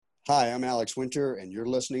Hi, I'm Alex Winter, and you're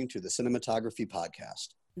listening to the Cinematography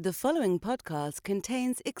Podcast. The following podcast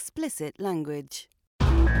contains explicit language.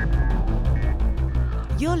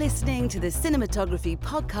 You're listening to the Cinematography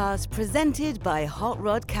Podcast presented by Hot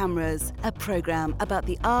Rod Cameras, a program about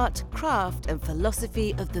the art, craft, and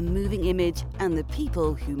philosophy of the moving image and the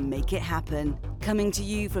people who make it happen. Coming to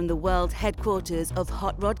you from the world headquarters of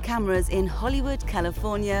Hot Rod Cameras in Hollywood,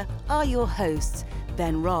 California, are your hosts,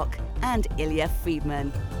 Ben Rock and Ilya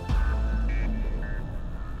Friedman.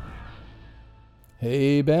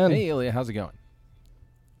 Hey, Ben. Hey, Ilya, how's it going?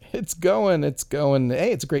 It's going.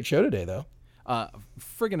 Hey, it's a great show today, though.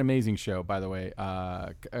 Friggin' amazing show, by the way.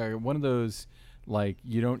 One of those, like,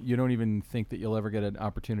 you don't even think that you'll ever get an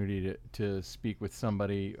opportunity to speak with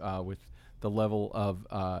somebody with the level of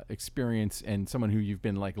experience and someone who you've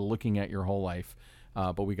been, like, looking at your whole life.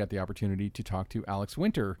 But we got the opportunity to talk to Alex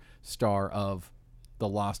Winter, star of The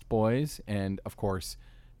Lost Boys and, of course,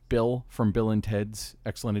 Bill from Bill and Ted's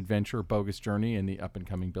Excellent Adventure, Bogus Journey, and the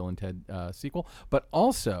up-and-coming Bill and Ted sequel, but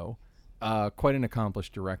also quite an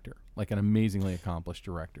accomplished director, like an amazingly accomplished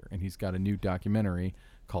director. And he's got a new documentary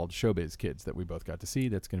called Showbiz Kids that we both got to see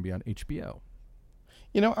that's going to be on HBO.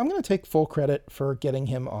 You know, I'm going to take full credit for getting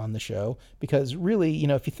him on the show because really, you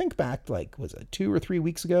know, if you think back, like, was it 2 or 3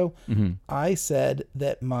 weeks ago, I said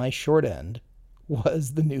that my short end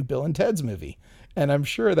was the new Bill and Ted's movie. And I'm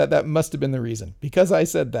sure that must have been the reason, because I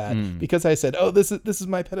said that, because I said, oh, this is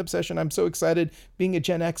my pet obsession. I'm so excited being a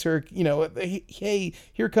Gen Xer, you know, hey,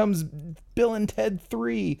 here comes Bill and Ted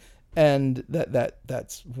 3. And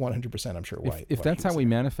that's 100%, I'm sure, why. If that's how we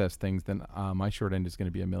manifest things, then my short end is going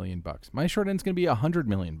to be $1 million. My short end is going to be $100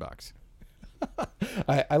 million.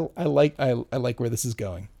 I like where this is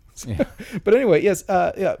going. Yeah. But anyway, yes,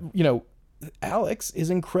 you know, Alex is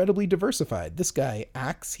incredibly diversified. This guy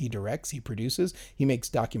acts, he directs, he produces, he makes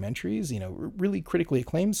documentaries, you know, really critically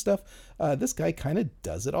acclaimed stuff. This guy kind of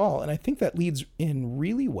does it all. And I think that leads in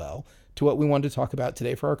really well to what we wanted to talk about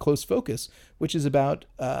today for our close focus, which is about,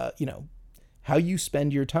 you know, how you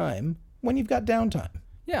spend your time when you've got downtime.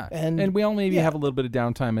 Yeah. And we all maybe have a little bit of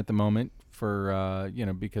downtime at the moment for, you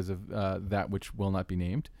know, because of that which will not be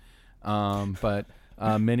named. But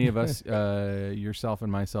many of us, yourself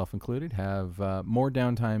and myself included, have more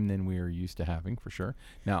downtime than we are used to having, for sure.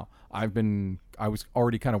 Now, I was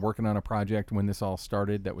already kind of working on a project when this all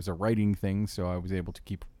started that was a writing thing, so I was able to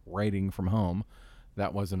keep writing from home.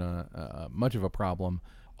 That wasn't a much of a problem.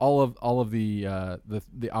 All of the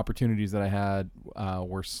opportunities that I had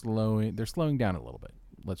were slowing. They're slowing down a little bit,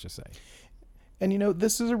 let's just say. And, you know,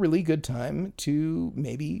 this is a really good time to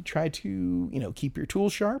maybe try to, you know, keep your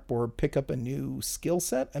tools sharp or pick up a new skill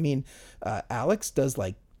set. I mean, Alex does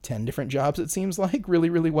like 10 different jobs, it seems like, really,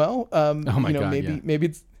 really well. Oh my you know, God,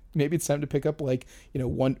 maybe it's time to pick up like, you know,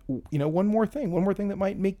 one more thing that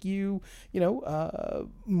might make you, you know,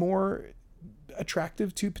 more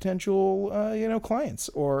attractive to potential, you know, clients,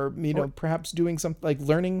 or, you know, perhaps doing something like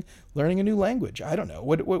learning a new language. I don't know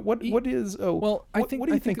what is. What do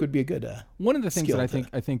you think would be a good one of the things that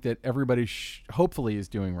I think that everybody hopefully is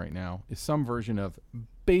doing right now is some version of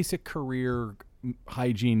basic career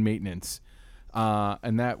hygiene maintenance,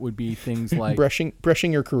 and that would be things like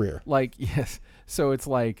brushing your career. Like, yes, so it's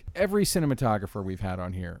like every cinematographer we've had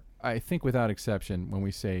on here, I think without exception, when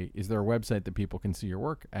we say, is there a website that people can see your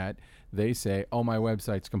work at? They say, oh, my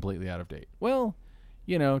website's completely out of date. Well,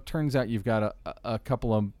 you know, turns out you've got a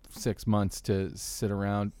couple of 6 months to sit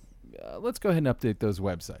around. Let's go ahead and update those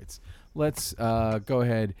websites. Let's go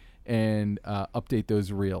ahead and update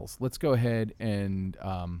those reels. Let's go ahead and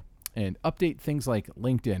update things like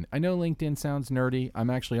LinkedIn. I know LinkedIn sounds nerdy.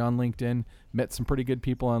 I'm actually on LinkedIn, met some pretty good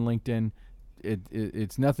people on LinkedIn.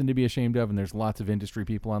 It's nothing to be ashamed of, and there's lots of industry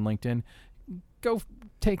people on LinkedIn. Go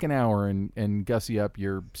take an hour and gussy up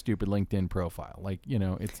your stupid LinkedIn profile. Like, you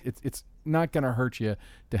know, it's not going to hurt you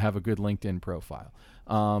to have a good LinkedIn profile.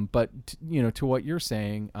 But you know, to what you're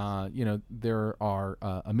saying, you know, there are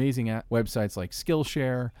amazing websites like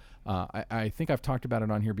Skillshare. I think I've talked about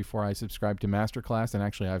it on here before. I subscribe to Masterclass, and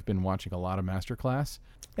actually I've been watching a lot of Masterclass.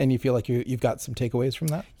 And you feel like you've got some takeaways from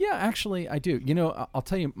that? Yeah, actually I do. You know, I'll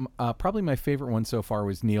tell you, probably my favorite one so far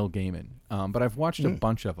was Neil Gaiman. But I've watched a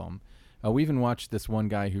bunch of them. We even watched this one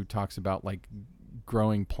guy who talks about like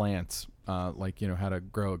growing plants, like, you know, how to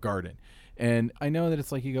grow a garden. And I know that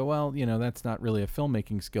it's like you go, well, you know, that's not really a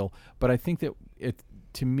filmmaking skill, but I think that it,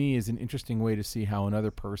 to me, is an interesting way to see how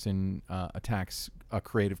another person attacks a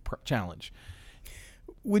creative challenge.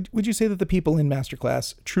 Would you say that the people in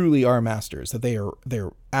Masterclass truly are masters, that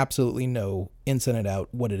they're absolutely know inside and out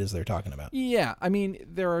what it is they're talking about. Yeah, I mean,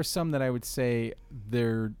 there are some that I would say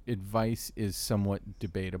their advice is somewhat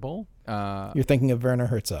debatable. You're thinking of Werner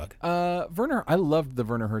Herzog. I loved the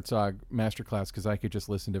Werner Herzog masterclass because I could just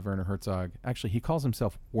listen to Werner Herzog. Actually, he calls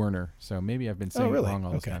himself Werner, so maybe I've been saying it wrong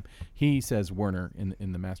all this time. He says Werner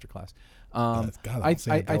in the masterclass.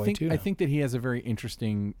 I think that he has a very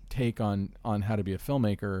interesting take on how to be a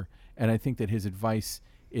filmmaker, and I think that his advice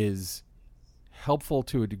is helpful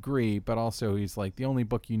to a degree, but also he's like, the only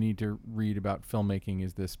book you need to read about filmmaking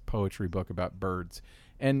is this poetry book about birds.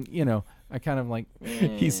 And, I kind of like...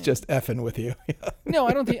 He's just effing with you. No,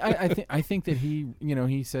 I don't think... I think that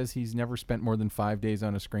he says he's never spent more than 5 days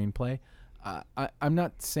on a screenplay. I'm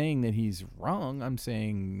not saying that he's wrong. I'm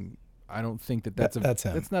saying... I don't think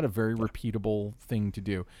that's not a very repeatable thing to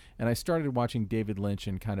do. And I started watching David Lynch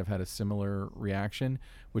and kind of had a similar reaction,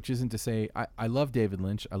 which isn't to say I love David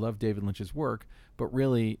Lynch. I love David Lynch's work, but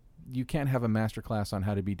really you can't have a masterclass on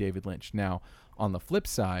how to be David Lynch. Now, on the flip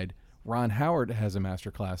side, Ron Howard has a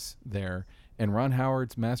masterclass there, and Ron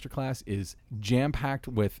Howard's masterclass is jam-packed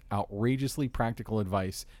with outrageously practical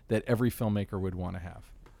advice that every filmmaker would want to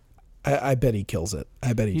have. I bet he kills it.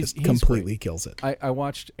 I bet he just completely kills it. I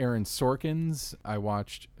watched Aaron Sorkin's. I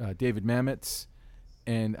watched David Mamet's,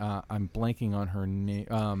 and I'm blanking on her name.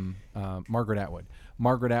 Margaret Atwood.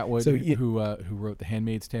 Margaret Atwood, who wrote The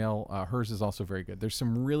Handmaid's Tale. Hers is also very good. There's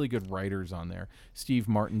some really good writers on there. Steve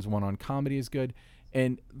Martin's one on comedy is good.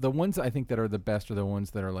 And the ones I think that are the best are the ones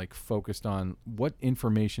that are like focused on what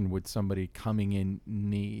information would somebody coming in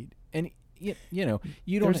need. And you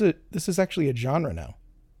don't. This is actually a genre now.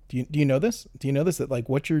 Do you know this? Do you know this, that like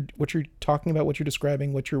what you're talking about, what you're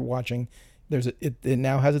describing, what you're watching, it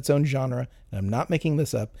now has its own genre, and I'm not making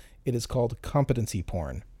this up. It is called competency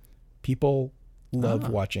porn. People love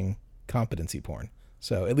watching competency porn.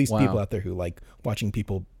 So at least people out there who like watching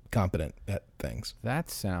people competent at things.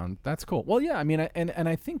 That's cool. Well, yeah, I mean, and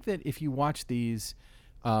I think that if you watch these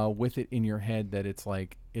with it in your head that it's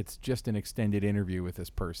like it's just an extended interview with this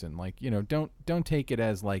person, like, don't take it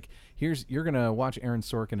as like you're gonna watch Aaron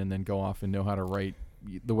Sorkin and then go off and know how to write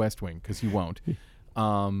The West Wing, because you won't.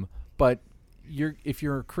 But if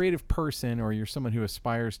you're a creative person or you're someone who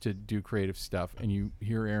aspires to do creative stuff and you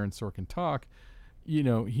hear Aaron Sorkin talk,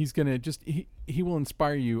 he's gonna he will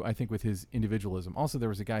inspire you, I think, with his individualism. Also, there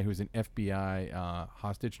was a guy who was an FBI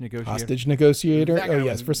hostage negotiator. That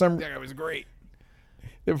guy was great.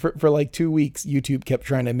 For like 2 weeks, YouTube kept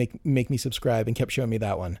trying to make me subscribe and kept showing me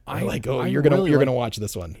that one. You're gonna watch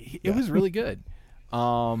this one. It was really good. I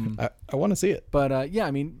want to see it. But yeah,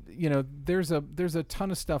 I mean, there's a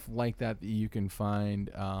ton of stuff like that you can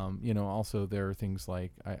find. Also there are things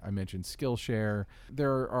like I mentioned Skillshare.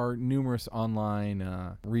 There are numerous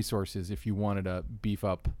online resources if you wanted to beef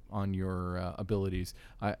up on your abilities.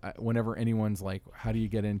 Whenever anyone's like, how do you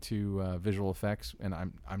get into visual effects? And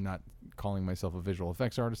I'm not calling myself a visual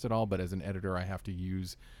effects artist at all, but as an editor, I have to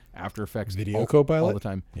use After Effects Video Copilot all the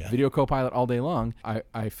time. Yeah. Video Copilot all day long.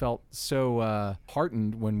 I felt so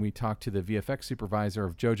heartened when we talked to the VFX supervisor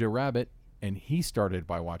of Jojo Rabbit, and he started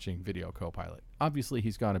by watching Video Copilot. Obviously,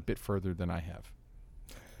 he's gone a bit further than I have.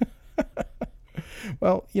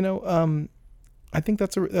 Well, I think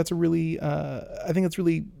that's really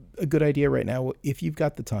a good idea right now. If you've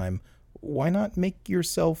got the time, why not make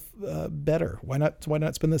yourself better? Why not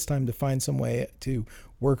spend this time to find some way to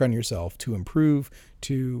work on yourself, to improve,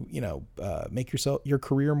 to make your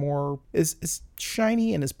career more as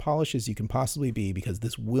shiny and as polished as you can possibly be? Because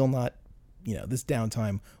this will not, this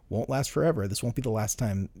downtime won't last forever. This won't be the last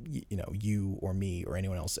time you or me or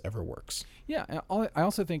anyone else ever works. Yeah, I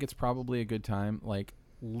also think it's probably a good time. Like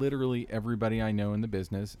literally everybody I know in the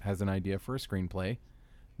business has an idea for a screenplay.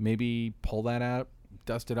 Maybe pull that out,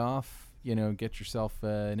 dust it off. Get yourself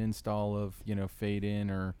an install of, Fade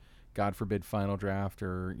In or God forbid Final Draft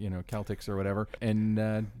or, Celtics or whatever,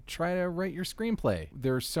 and try to write your screenplay.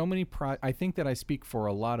 There's so many, I think that I speak for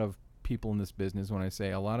a lot of people in this business when I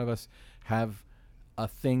say a lot of us have a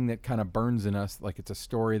thing that kind of burns in us, like it's a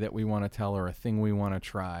story that we want to tell or a thing we want to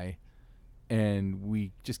try. And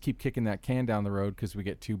we just keep kicking that can down the road because we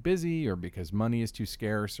get too busy or because money is too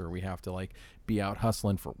scarce or we have to like be out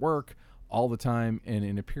hustling for work all the time, and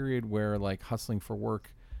in a period where like hustling for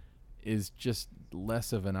work is just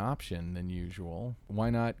less of an option than usual, why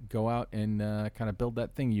not go out and kind of build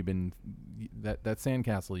that thing that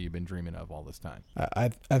sandcastle you've been dreaming of all this time? I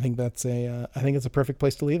think it's a perfect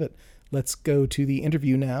place to leave it. Let's go to the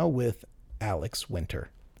interview now with Alex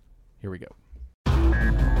Winter. Here we go.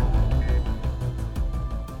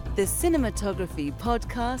 The Cinematography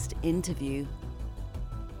Podcast interview.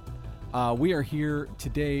 We are here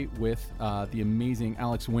today with the amazing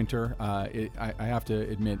Alex Winter. I have to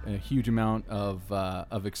admit, a huge amount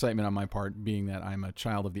of excitement on my part, being that I'm a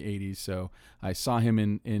child of the 80s. So I saw him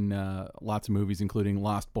in lots of movies, including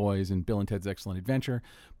Lost Boys and Bill and Ted's Excellent Adventure.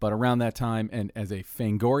 But around that time, and as a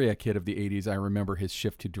Fangoria kid of the 80s, I remember his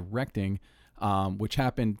shift to directing, which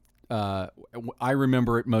happened. I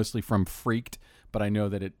remember it mostly from Freaked, but I know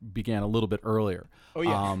that it began a little bit earlier. Oh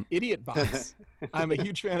yeah, Idiot Box. I'm a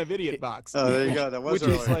huge fan of Idiot Box. Oh, there you go. That was which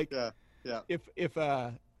earlier. is like, yeah. If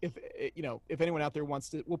anyone out there wants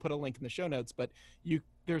to, we'll put a link in the show notes. But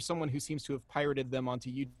there's someone who seems to have pirated them onto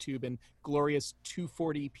YouTube in glorious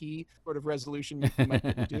 240p sort of resolution you might be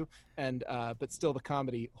able to do, and but still the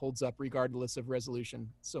comedy holds up regardless of resolution.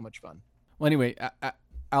 So much fun. Well, anyway.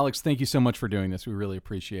 Alex, thank you so much for doing this. We really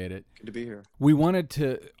appreciate it. Good to be here. We wanted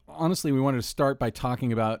to start by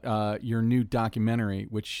talking about your new documentary,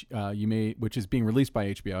 which you made, which is being released by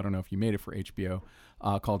HBO. I don't know if you made it for HBO,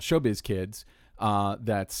 called Showbiz Kids.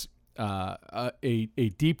 That's a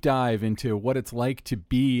deep dive into what it's like to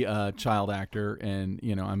be a child actor, and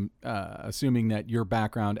I'm assuming that your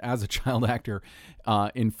background as a child actor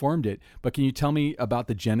informed it. But can you tell me about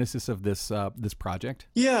the genesis of this project?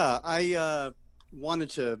 Yeah, I wanted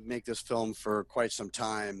to make this film for quite some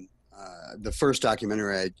time. The first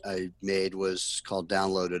documentary I made was called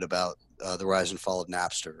Downloaded, about the rise and fall of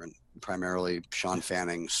Napster, and primarily Sean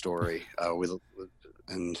Fanning's story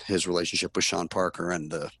and his relationship with Sean Parker,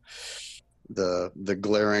 and the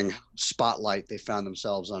glaring spotlight they found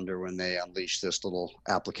themselves under when they unleashed this little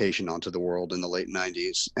application onto the world in the late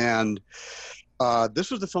 90s. And this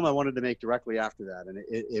was the film I wanted to make directly after that, and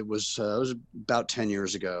it was about 10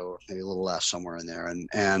 years ago, maybe a little less, somewhere in there,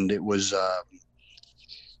 and it was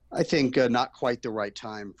I think not quite the right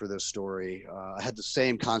time for this story. I had the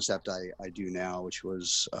same concept I do now, which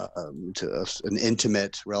was an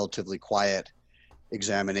intimate, relatively quiet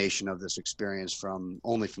examination of this experience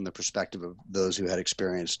only from the perspective of those who had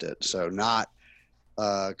experienced it. So not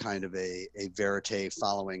kind of a verite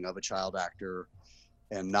following of a child actor,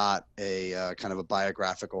 and not a kind of a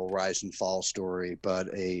biographical rise and fall story,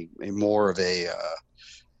 but a more of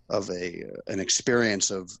an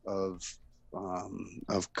experience of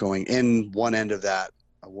going in one end of that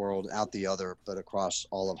world, out the other, but across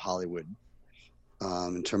all of Hollywood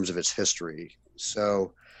in terms of its history.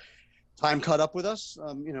 So time caught up with us.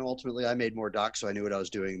 Ultimately I made more docs, so I knew what I was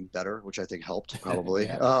doing better, which I think helped probably.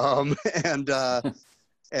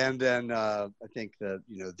 And then I think that,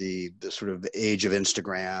 the sort of age of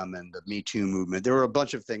Instagram and the Me Too movement, there were a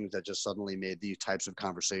bunch of things that just suddenly made these types of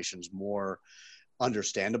conversations more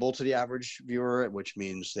understandable to the average viewer, which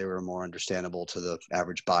means they were more understandable to the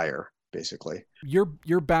average buyer, basically.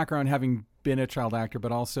 Your background, having been a child actor,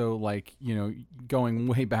 but also going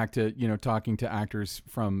way back to, talking to actors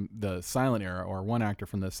from the silent era, or one actor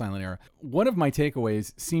from the silent era. One of my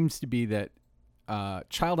takeaways seems to be that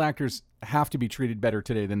child actors have to be treated better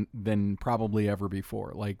today than probably ever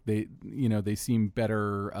before. Like they seem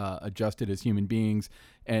better adjusted as human beings,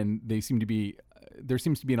 and there seems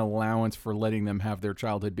to be an allowance for letting them have their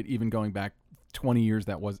childhood. But even going back 20 years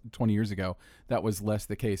ago, that was less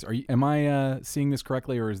the case. Am I seeing this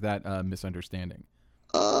correctly, or is that a misunderstanding?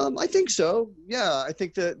 I think so. Yeah, I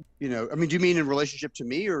think that, do you mean in relationship to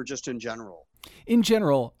me or just in general? In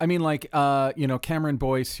general, I mean, Cameron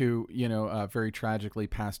Boyce, who, very tragically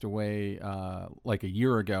passed away like a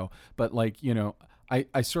year ago. But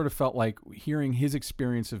I sort of felt like hearing his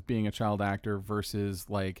experience of being a child actor versus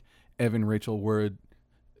like Evan Rachel Wood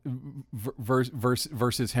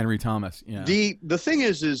versus Henry Thomas. Yeah. The thing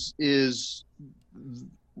is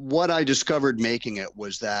what I discovered making it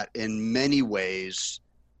was that in many ways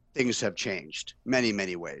things have changed,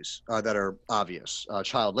 many ways that are obvious.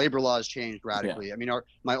 Child labor laws changed radically. Yeah. I mean,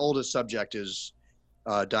 my oldest subject is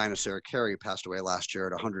Diana Sarah Carey, passed away last year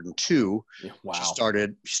at 102. Yeah, wow. She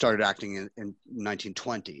started acting in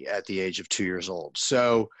 1920 at the age of 2 years old.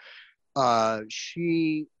 So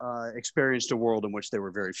she experienced a world in which there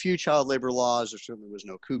were very few child labor laws. There certainly was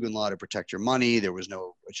no Coogan law to protect your money. There was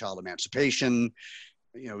no child emancipation.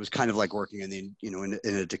 It was kind of like working in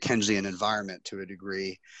a Dickensian environment to a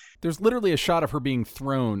degree. There's literally a shot of her being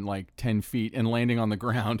thrown like 10 feet and landing on the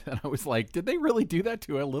ground. And I was like, did they really do that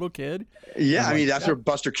to a little kid? Yeah. I mean, that's where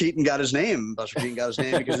Buster Keaton got his name. Buster Keaton got his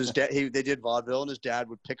name because his dad, they did vaudeville, and his dad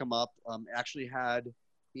would pick him up.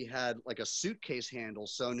 He had like a suitcase handle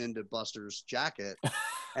sewn into Buster's jacket,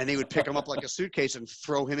 and he would pick him up like a suitcase and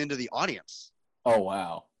throw him into the audience. Oh,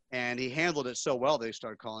 wow. And he handled it so well, they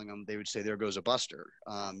started calling him, they would say, there goes a buster,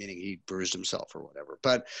 meaning he bruised himself or whatever.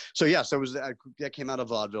 But so, yeah, so it was, that came out of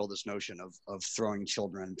vaudeville. This notion of throwing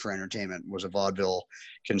children for entertainment was a vaudeville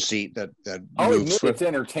conceit that I'll admit it's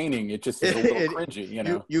entertaining. It just is a little cringy, you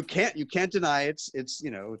know. You can't deny it is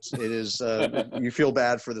you feel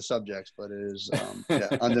bad for the subjects, but it is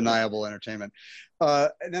undeniable entertainment.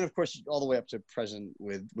 And then, of course, all the way up to present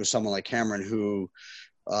with someone like Cameron, who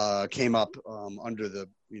came up under the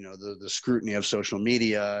scrutiny of social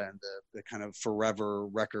media and the kind of forever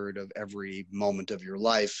record of every moment of your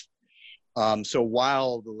life. So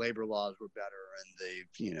while the labor laws were better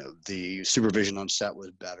and the supervision on set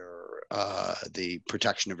was better, the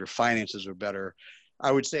protection of your finances were better,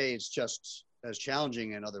 I would say it's just as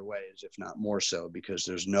challenging in other ways, if not more so, because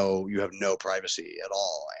you have no privacy at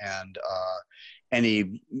all, and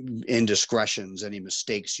any indiscretions, any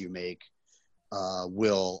mistakes you make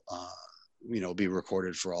will be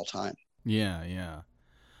recorded for all time. Yeah.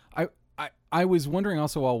 I was wondering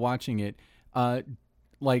also while watching it,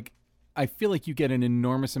 I feel like you get an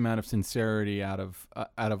enormous amount of sincerity out of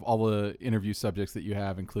all the interview subjects that you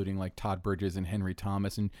have, including like Todd Bridges and Henry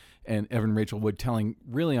Thomas and Evan Rachel Wood, telling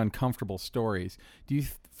really uncomfortable stories. Do you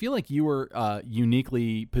feel like you were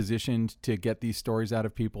uniquely positioned to get these stories out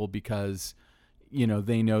of people because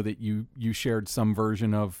they know that you shared some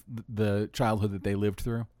version of the childhood that they lived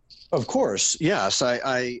through? Of course, yes.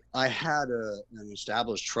 I had an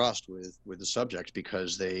established trust with the subjects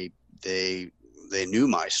because they knew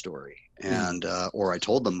my story, and or I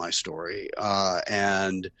told them my story,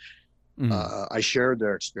 and I shared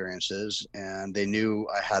their experiences, and they knew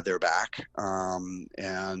I had their back,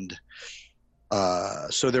 and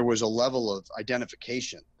so there was a level of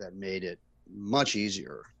identification that made it much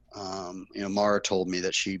easier. Mara told me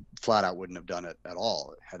that she flat out wouldn't have done it at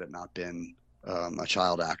all had it not been a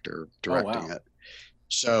child actor directing it.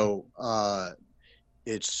 So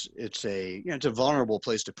it's a vulnerable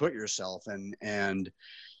place to put yourself, and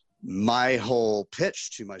my whole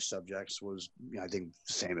pitch to my subjects was, I think,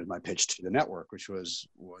 the same as my pitch to the network, which was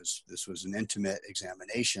this was an intimate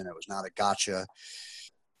examination. It was not a gotcha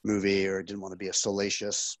movie, or it didn't want to be a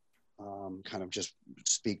salacious kind of just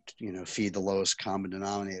feed the lowest common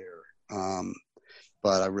denominator.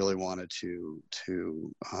 But I really wanted to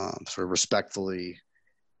sort of respectfully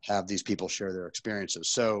have these people share their experiences.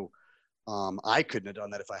 So I couldn't have done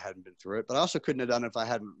that if I hadn't been through it, but I also couldn't have done it if I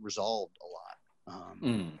hadn't resolved a lot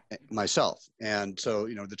myself. And so,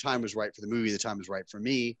 the time was right for the movie, the time was right for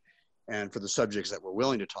me, and for the subjects that were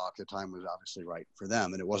willing to talk, the time was obviously right for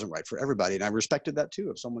them, and it wasn't right for everybody. And I respected that too.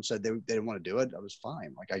 If someone said they didn't want to do it, I was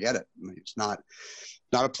fine. Like, I get it. I mean, it's not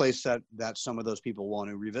a place that some of those people want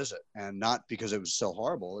to revisit, and not because it was so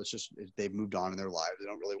horrible. It's just they've moved on in their lives. They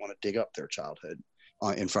don't really want to dig up their childhood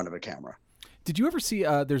in front of a camera. Did you ever see,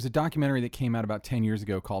 there's a documentary that came out about 10 years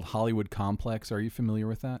ago called Hollywood Complex. Are you familiar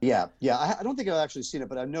with that? Yeah. I don't think I've actually seen it,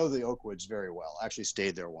 but I know the Oakwoods very well. I actually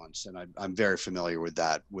stayed there once, and I'm very familiar with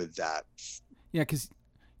that. Yeah, because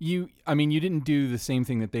you didn't do the same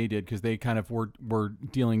thing that they did, because they kind of were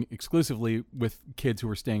dealing exclusively with kids who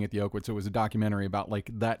were staying at the Oakwood. So it was a documentary about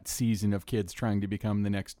like that season of kids trying to become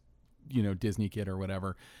the next Disney kid or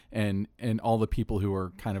whatever, and all the people who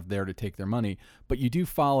are kind of there to take their money. But you do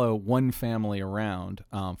follow one family around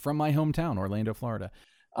from my hometown, Orlando, Florida,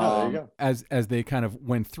 there you go. as they kind of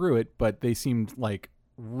went through it, but they seemed like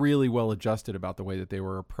really well adjusted about the way that they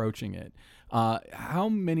were approaching it. How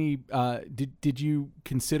many did you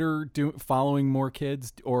consider following more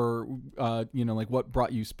kids, or like what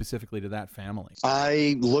brought you specifically to that family?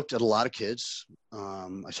 I looked at a lot of kids.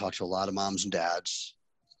 I talked to a lot of moms and dads.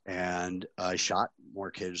 And I shot more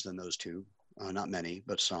kids than those two, not many,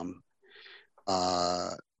 but some.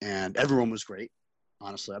 And everyone was great,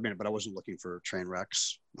 honestly. I mean, but I wasn't looking for train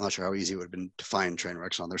wrecks. I'm not sure how easy it would have been to find train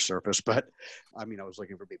wrecks on their surface, but I mean, I was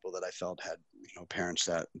looking for people that I felt had, parents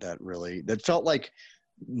that felt like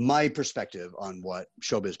my perspective on what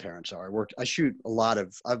showbiz parents are.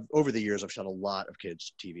 Over the years, I've shot a lot of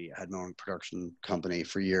kids TV. I had my own production company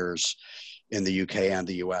for years in the UK and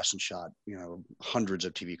the US, and shot, hundreds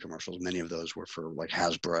of TV commercials. Many of those were for like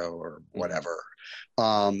Hasbro or whatever.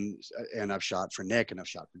 And I've shot for Nick, and I've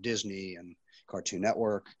shot for Disney and Cartoon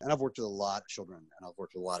Network. And I've worked with a lot of children, and I've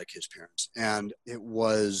worked with a lot of kids' parents. And it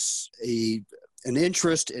was an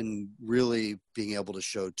interest in really being able to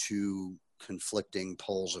show two conflicting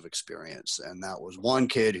poles of experience. And that was one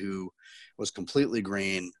kid who was completely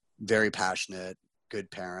green, very passionate, good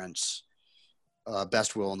parents,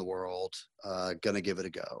 best will in the world, gonna give it a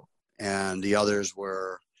go. And the others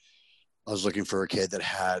were, I was looking for a kid that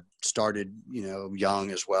had started, young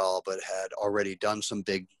as well, but had already done some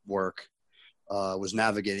big work, was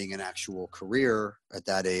navigating an actual career at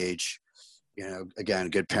that age. You know, again,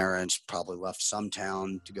 good parents, probably left some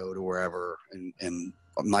town to go to wherever. And in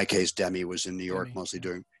my case, Demi was in New York, mostly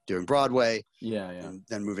doing Broadway. Yeah. And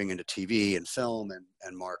then moving into TV and film.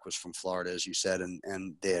 And Mark was from Florida, as you said,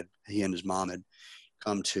 and he and his mom had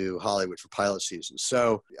come to Hollywood for pilot season.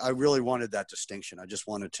 So I really wanted that distinction. I just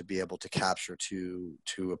wanted to be able to capture two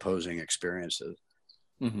opposing experiences.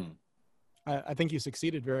 Mm-hmm. I think you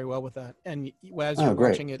succeeded very well with that. And as you're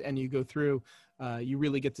watching it and you go through, you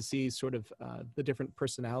really get to see sort of the different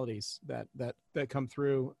personalities that come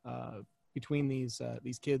through between these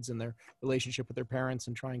kids and their relationship with their parents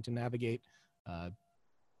and trying to navigate,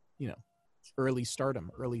 early stardom,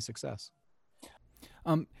 early success.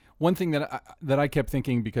 One thing that I kept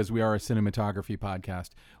thinking, because we are a cinematography podcast,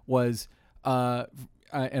 was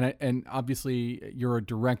and obviously you're a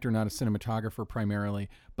director, not a cinematographer primarily,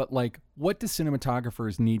 but like, what do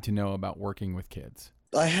cinematographers need to know about working with kids?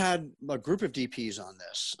 I had a group of DPs on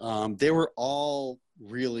this. They were all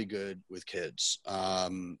really good with kids.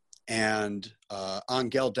 And Angel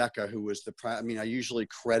Deca, who was I usually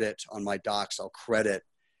credit on my docs, I'll credit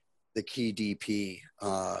the key DP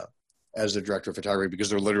as the director of photography, because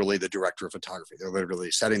they're literally the director of photography. They're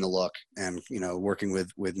literally setting the look and, working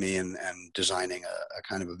with me and designing a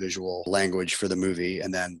kind of a visual language for the movie.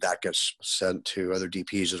 And then that gets sent to other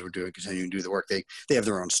DPs as we're continuing to do the work. They have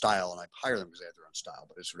their own style, and I hire them because they have their own style,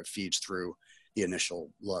 but it sort of feeds through the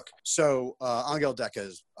initial look. So Angel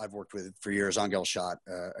Deca, I've worked with for years. Angel shot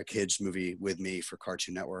a kids movie with me for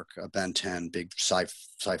Cartoon Network, a Ben 10 big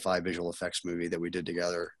sci-fi visual effects movie that we did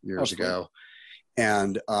together years ago.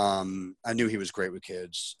 And I knew he was great with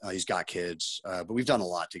kids. He's got kids, but we've done a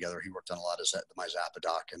lot together. He worked on a lot of my Zappa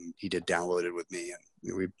doc, and he did Downloaded with me,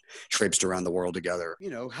 and we traipsed around the world together.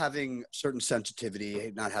 Having certain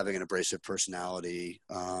sensitivity, not having an abrasive personality,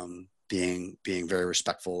 being very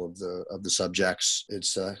respectful of the subjects.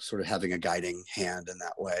 It's sort of having a guiding hand in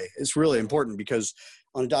that way. It's really important, because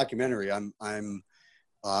on a documentary, I'm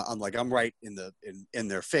right in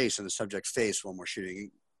their face, in the subject's face when we're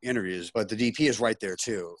shooting interviews, but the DP is right there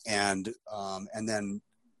too. And then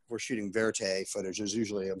we're shooting verite footage.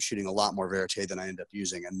 I'm shooting a lot more verite than I end up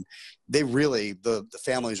using. And they really, the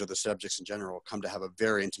families or the subjects in general, come to have a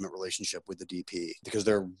very intimate relationship with the DP, because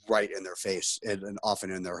they're right in their face and often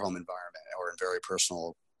in their home environment or in very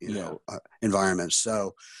personal, environments.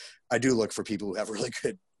 So I do look for people who have really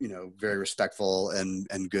good, very respectful and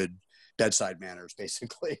good bedside manners,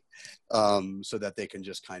 basically, so that they can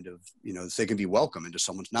just kind of, they can be welcome into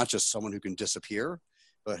someone's, not just someone who can disappear,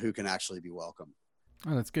 but who can actually be welcome.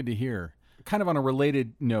 Oh, that's good to hear. Kind of on a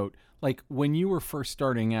related note, like when you were first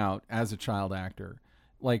starting out as a child actor,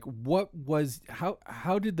 like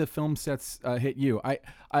how did the film sets hit you? I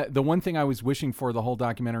the one thing I was wishing for the whole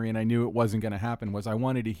documentary, and I knew it wasn't going to happen, was I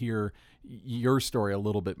wanted to hear your story a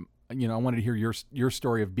little bit. I wanted to hear your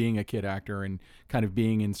story of being a kid actor and kind of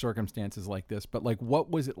being in circumstances like this. But like, what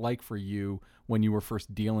was it like for you when you were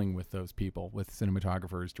first dealing with those people, with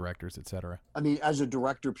cinematographers, directors, etc.? I mean, as a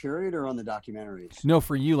director, period, or on the documentaries? No,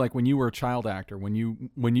 for you, like when you were a child actor, when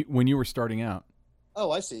you were starting out.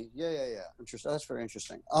 Oh, I see. Yeah. Interesting. That's very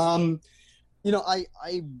interesting. I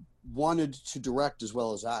wanted to direct as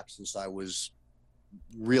well as act since I was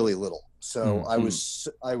really little. So I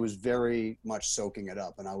was very much soaking it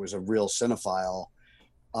up, and I was a real cinephile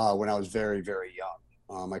when I was very, very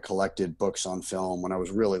young. I collected books on film when I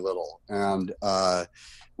was really little, and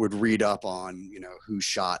would read up on, who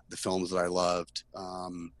shot the films that I loved.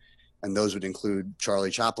 And those would include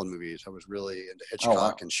Charlie Chaplin movies. I was really into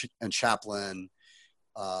Hitchcock and Chaplin.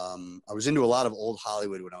 I was into a lot of old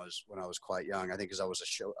Hollywood when I was quite young. I think because I was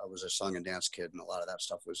a song and dance kid, and a lot of that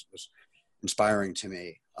stuff was inspiring to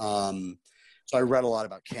me. So I read a lot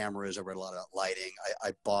about cameras. I read a lot about lighting.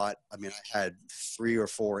 I had 3 or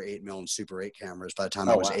 4 8mm and Super 8 cameras by the time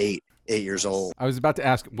I was 8 years old. I was about to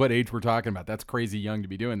ask what age we're talking about. That's crazy young to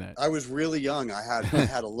be doing that. I was really young. I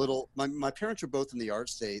had a little, my parents were both in the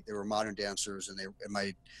arts. They were modern dancers, and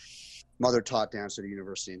my mother taught dance at a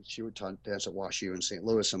university, and she would dance at WashU in St.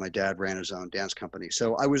 Louis, and my dad ran his own dance company.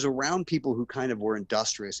 So I was around people who kind of were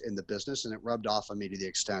industrious in the business, and it rubbed off on me to the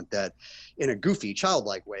extent that, in a goofy,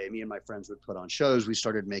 childlike way, me and my friends would put on shows. We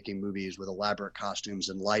started making movies with elaborate costumes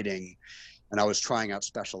and lighting, and I was trying out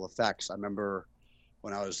special effects. I remember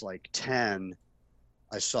when I was like 10,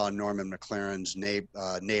 I saw Norman McLaren's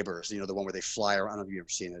Neighbors, the one where they fly around. I don't know if you've ever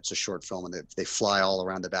seen it. It's a short film, and they fly all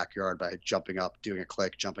around the backyard by jumping up, doing a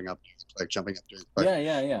click, jumping up, doing a click, jumping up, doing a click.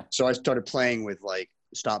 Yeah. So I started playing with like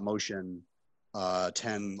stop motion,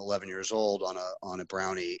 10, 11 years old on a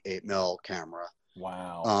Brownie 8mm camera.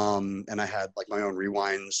 Wow. And I had like my own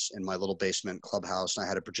rewinds in my little basement clubhouse, and I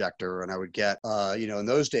had a projector, and I would get, in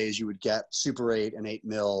those days you would get Super 8 and 8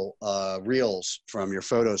 mil reels from your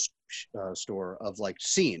photo store of like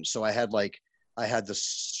scenes. So I had the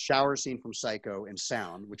shower scene from Psycho in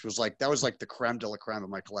sound, which was like, that was like the creme de la creme of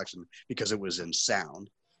my collection because it was in sound.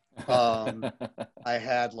 I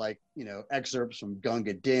had like, excerpts from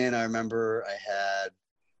Gunga Din. I remember I had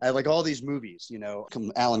like all these movies,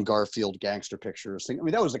 Alan Garfield gangster pictures. I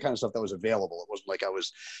mean, that was the kind of stuff that was available. It wasn't like I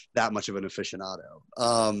was that much of an aficionado.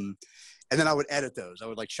 And then I would edit those. I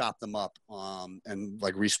would like chop them up and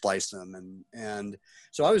like resplice them. And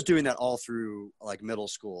so I was doing that all through like middle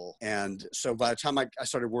school. And so by the time I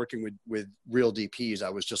started working with real DPs, I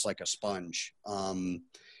was just like a sponge.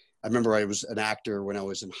 I remember I was an actor when I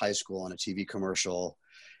was in high school on a TV commercial,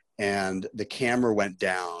 and the camera went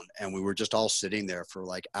down and we were just all sitting there for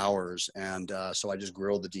like hours. And so I just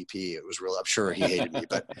grilled the DP. It was really, I'm sure he hated me,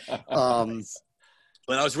 but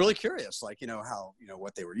but I was really curious, like, how,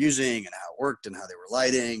 what they were using and how it worked and how they were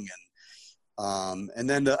lighting. And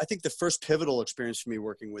then I think the first pivotal experience for me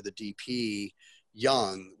working with a DP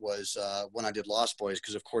young was when I did Lost Boys,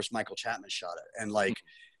 because of course Michael Chapman shot it. And like,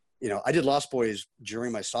 I did Lost Boys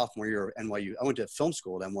during my sophomore year at NYU. I went to film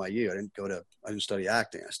school at NYU. I didn't study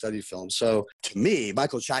acting. I studied film. So to me,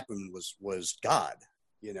 Michael Chapman was God,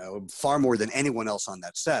 far more than anyone else on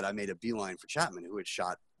that set. I made a beeline for Chapman, who had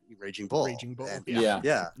shot Raging Bull. And,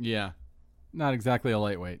 Yeah. Not exactly a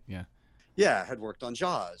lightweight. Yeah. Yeah. Had worked on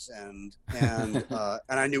Jaws and and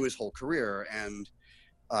I knew his whole career, and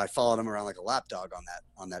I followed him around like a lapdog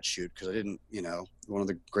on that shoot, because I didn't, one of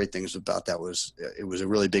the great things about that was it was a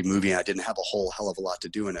really big movie and I didn't have a whole hell of a lot to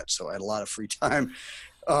do in it. So I had a lot of free time.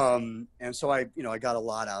 And so I got a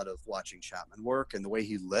lot out of watching Chapman work, and the way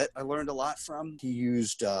he lit, I learned a lot from. He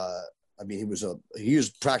used, he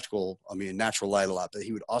used practical, natural light a lot, but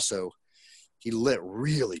he lit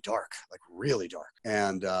really dark.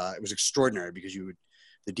 And it was extraordinary, because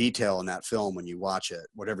the detail in that film, when you watch it,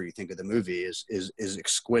 whatever you think of the movie, is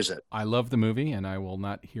exquisite. I love the movie, and I will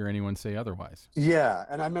not hear anyone say otherwise. Yeah,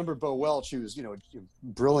 and I remember Bo Welch, who was, a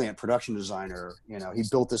brilliant production designer. He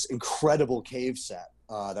built this incredible cave set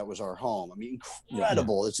that was our home.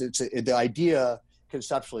 Incredible. Yeah. The idea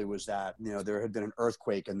conceptually was that, there had been an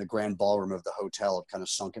earthquake and the grand ballroom of the hotel had kind of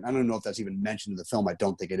sunken. I don't know if that's even mentioned in the film. I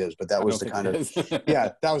don't think it is, but that was the kind of,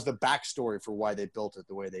 that was the backstory for why they built it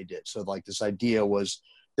the way they did. So like this idea was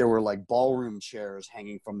there were like ballroom chairs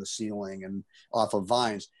hanging from the ceiling and off of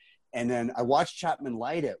vines. And then I watched Chapman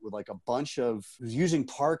light it with like a bunch of, using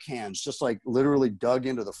tar cans, just like literally dug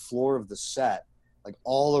into the floor of the set, like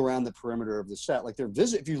all around the perimeter of the set. Like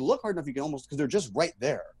if you look hard enough, you can almost, because they're just right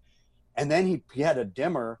there. And then he had a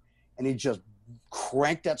dimmer, and he just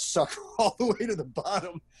cranked that sucker all the way to the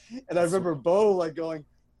bottom. And I remember Bo like going,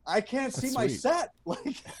 I can't see my set.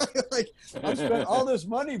 Like I spent all this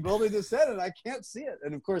money building this set and I can't see it.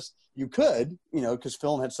 And of course you could, because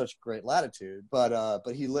film had such great latitude, but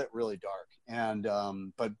he lit really dark and,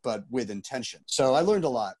 but with intention. So I learned a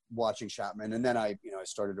lot watching Chapman, and then I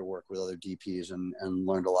started to work with other DPs and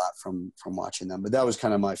learned a lot from watching them. But that was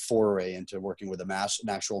kind of my foray into working with an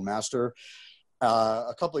actual master.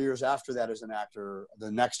 A couple of years after that as an actor, the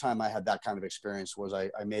next time I had that kind of experience was I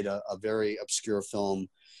made a very obscure film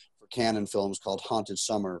for Canon Films called Haunted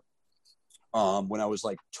Summer when I was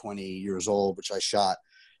like 20 years old, which I shot,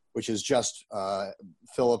 which is just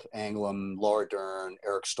Philip Anglem, Laura Dern,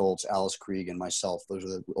 Eric Stoltz, Alice Krieg, and myself. Those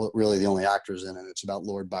are really the only actors in it. It's about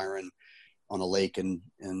Lord Byron on a lake in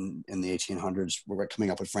the 1800s. We're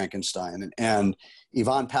coming up with Frankenstein. And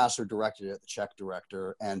Ivan Passer directed it, the Czech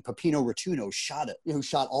director, and Peppino Rotuno shot it, who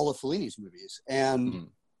shot all of Fellini's movies and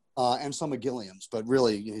some of Gilliam's, but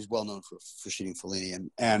really he's well known for shooting Fellini.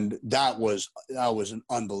 And that was an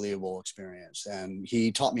unbelievable experience. And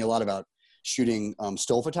he taught me a lot about shooting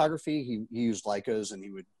still photography. He used Leicas, and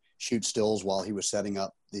he would shoot stills while he was setting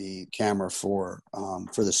up the camera for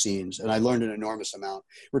the scenes. And I learned an enormous amount.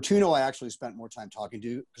 Rotuno, I actually spent more time talking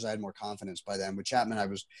to because I had more confidence by then. With Chapman, it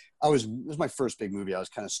was my first big movie. I was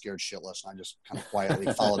kind of scared shitless, and I just kind of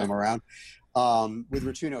quietly followed him around. With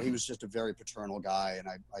Rotuno, he was just a very paternal guy, and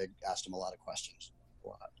I asked him a lot of questions.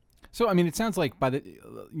 So, it sounds like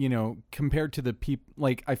compared to the people,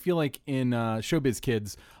 like I feel like in Showbiz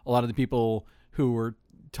Kids, a lot of the people who were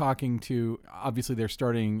talking to, obviously they're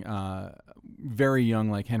starting very young,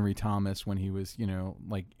 like Henry Thomas when he was,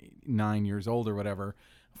 like 9 years old or whatever.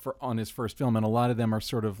 on his first film, and a lot of them are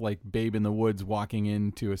sort of like babe in the woods walking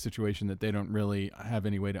into a situation that they don't really have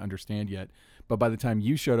any way to understand yet. But by the time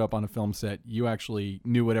you showed up on a film set, you actually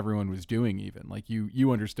knew what everyone was doing, even like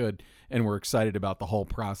you understood and were excited about the whole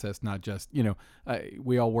process, not just,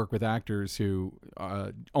 we all work with actors who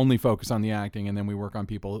only focus on the acting, and then we work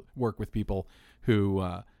with people who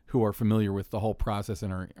are familiar with the whole process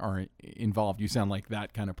and are involved. You sound like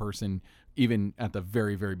that kind of person, even at the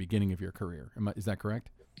very, very beginning of your career. Is that correct?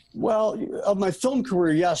 Well, of my film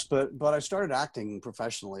career, yes, but I started acting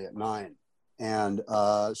professionally at 9. And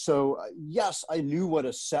so, yes, I knew what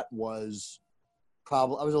a set was.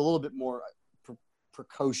 Probably, I was a little bit more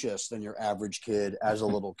precocious than your average kid as a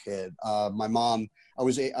little kid. My mom, I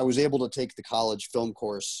was able to take the college film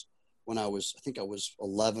course when I think I was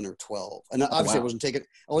 11 or 12. And obviously I wasn't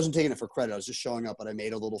taking it for credit. I was just showing up, and I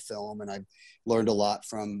made a little film, and I learned a lot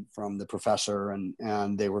from the professor,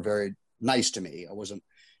 and they were very nice to me. I wasn't,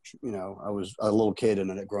 I was a little kid in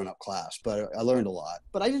a grown-up class, but I learned a lot.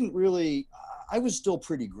 But I was still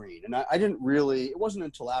pretty green. And I didn't really, it wasn't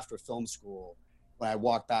until after film school when I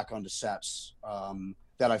walked back onto sets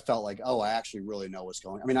that I felt like, oh, I actually really know what's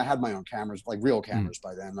going on. I mean, I had my own cameras, like real cameras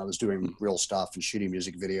by then. I was doing real stuff and shooting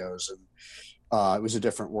music videos, and it was a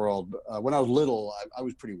different world. But when I was little, I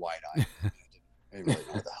was pretty wide-eyed. I didn't really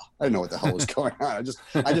know what the hell. I didn't know what the hell was going on.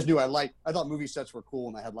 I just knew I thought movie sets were cool,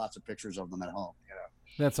 and I had lots of pictures of them at home.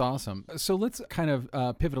 That's awesome. So let's kind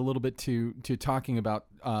of pivot a little bit to talking about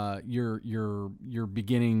your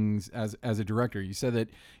beginnings as a director. You said that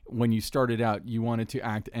when you started out, you wanted to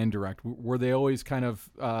act and direct. Were they always kind of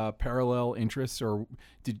parallel interests, or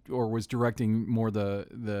was directing more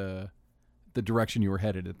the direction you were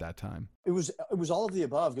headed at that time? It was all of the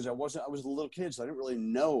above, because I was a little kid, so I didn't really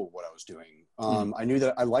know what I was doing. I knew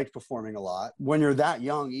that I liked performing a lot. When you're that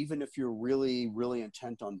young, even if you're really, really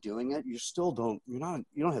intent on doing it, you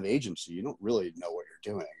don't have agency. You don't really know what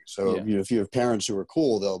you're doing. So if you have parents who are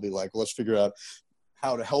cool, they'll be like, well, let's figure out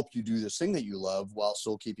how to help you do this thing that you love while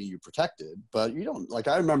still keeping you protected. But you don't, like,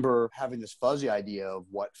 I remember having this fuzzy idea of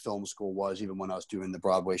what film school was, even when I was doing the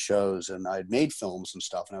Broadway shows, and I'd made films and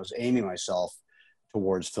stuff, and I was aiming myself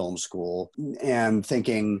towards film school and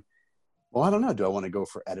thinking, well, I don't know. Do I want to go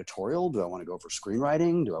for editorial? Do I want to go for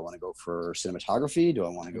screenwriting? Do I want to go for cinematography? Do I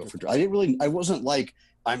want to go for, I wasn't like,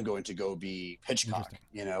 I'm going to go be Hitchcock,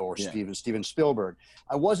 or Steven Spielberg.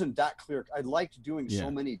 I wasn't that clear. I liked doing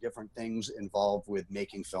so many different things involved with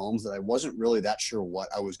making films that I wasn't really that sure what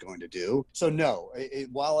I was going to do. So no,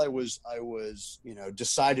 while I was,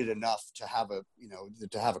 decided enough to have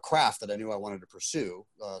a craft that I knew I wanted to pursue,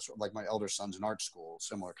 sort of like my elder son's in art school,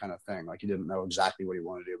 similar kind of thing. Like, he didn't know exactly what he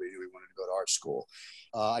wanted to do, but he knew he wanted to go to art school.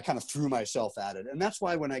 I kind of threw myself at it. And that's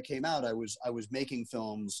why when I came out, I was making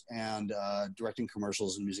films and directing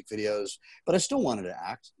commercials and music videos, but I still wanted to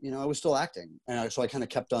act. I was still acting. And so I kind of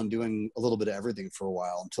kept on doing a little bit of everything for a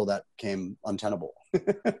while until that became untenable.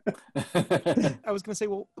 I was going to say,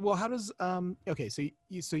 well, how does,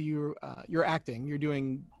 so you're acting, you're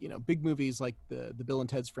doing, big movies like the Bill and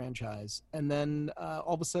Ted's franchise. And then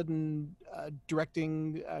all of a sudden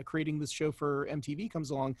directing, creating this show for MTV comes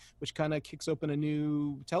along, which kind of kicks open a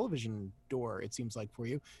new television door, it seems like, for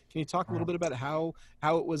you. Can you talk a little bit about how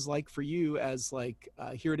it was like for you as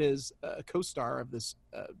here it is, a co-star of this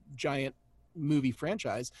giant movie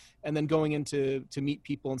franchise, and then going into to meet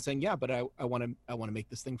people and saying, yeah, but I want to make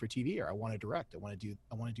this thing for TV, or I want to direct, I want to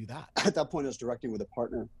do that. At that point, I was directing with a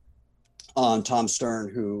partner, Tom Stern,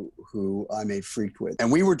 who I made Freaked with,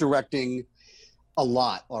 and we were directing a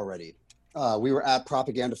lot already. We were at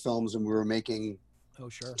Propaganda Films, and we were making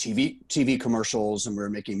TV commercials, and we were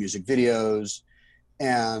making music videos,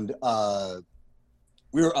 and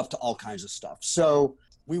we were up to all kinds of stuff. So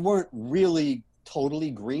we weren't really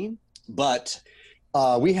totally green, but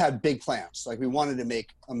we had big plans. Like, we wanted to make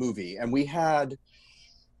a movie, and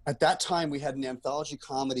at that time we had an anthology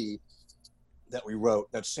comedy that we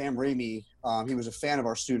wrote that Sam Raimi, he was a fan of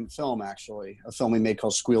our student film, actually, a film we made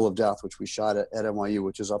called Squeal of Death, which we shot at NYU,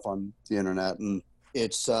 which is up on the internet. And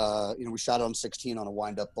it's, we shot it on 16 on a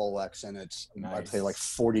wind-up Bolex, and it's, nice. I play like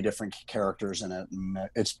 40 different characters in it, and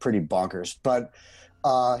it's pretty bonkers. But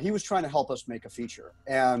he was trying to help us make a feature,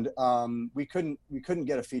 and we couldn't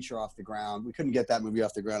get a feature off the ground. We couldn't get that movie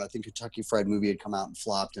off the ground. I think Kentucky Fried Movie had come out and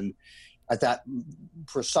flopped, and at that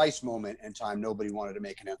precise moment in time, nobody wanted to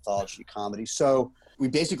make an anthology comedy. So we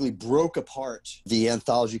basically broke apart the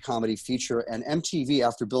anthology comedy feature, and MTV,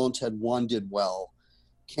 after Bill and Ted 1 did well,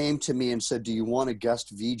 came to me and said, do you want to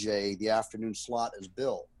guest VJ the afternoon slot as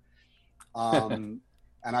Bill? And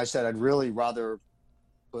I said, I'd really rather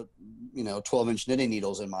put 12-inch knitting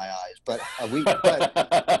needles in my eyes. But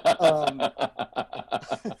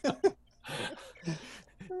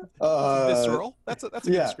Visceral. That's a good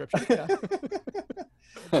description. Yeah.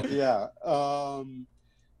 Yeah.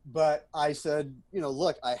 But I said,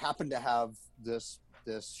 look, I happen to have this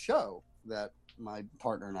show that my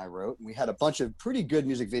partner and I wrote, and we had a bunch of pretty good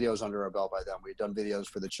music videos under our belt by then. We'd done videos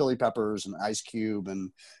for the Chili Peppers and Ice Cube,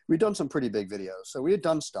 and we'd done some pretty big videos. So we had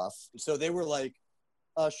done stuff. So they were like,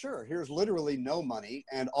 sure, here's literally no money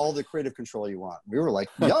and all the creative control you want. We were like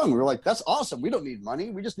young. We were like, that's awesome. We don't need money.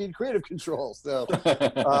 We just need creative control. So,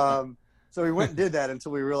 so we went and did that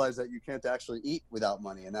until we realized that you can't actually eat without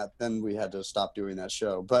money. And then we had to stop doing that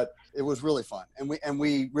show, but it was really fun. And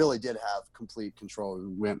we really did have complete control. We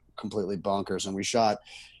went completely bonkers, and we shot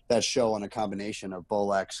that show on a combination of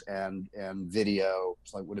Bolex and video.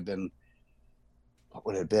 So it would have been, what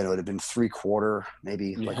would it have been? It would have been 3/4,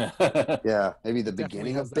 maybe maybe the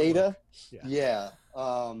beginning of beta. Yeah.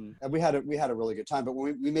 And we had a really good time, but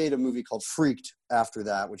when we made a movie called Freaked after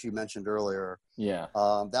that, which you mentioned earlier. Yeah.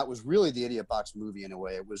 That was really the Idiot Box movie in a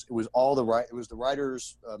way. It was the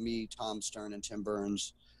writers, me, Tom Stern, and Tim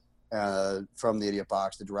Burns, from the Idiot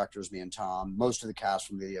Box, the directors, me and Tom, most of the cast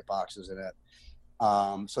from the Idiot Box is in it.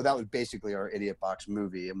 So that was basically our Idiot Box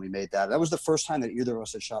movie, and we made that. That was the first time that either of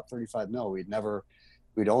us had shot 35 mil.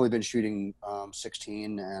 We'd only been shooting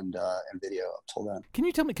 16 and video up till then. Can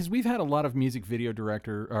you tell me, because we've had a lot of music video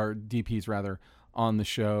director, or DPs rather, on the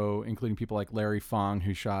show, including people like Larry Fong,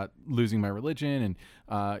 who shot Losing My Religion,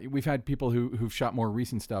 and we've had people who've shot more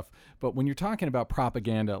recent stuff. But when you're talking about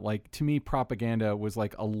propaganda, like, to me, propaganda was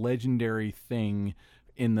like a legendary thing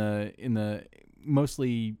in the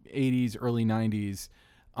mostly 80s, early 90s.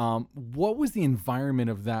 What was the environment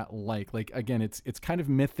of that like? Like, again, it's kind of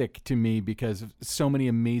mythic to me because so many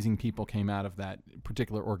amazing people came out of that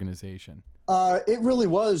particular organization. It really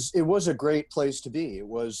was. It was a great place to be. It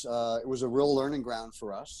was a real learning ground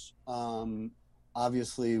for us.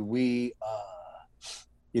 Obviously, we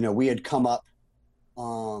had come up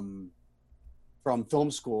from film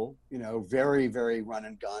school, very, very run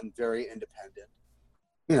and gun, very independent.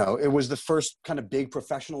 It was the first kind of big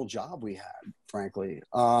professional job we had, frankly.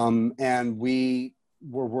 And we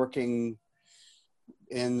were working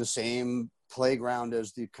in the same playground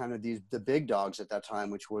as the big dogs at that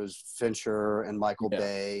time, which was Fincher and Michael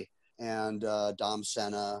Bay and Dom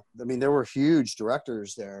Senna. I mean, there were huge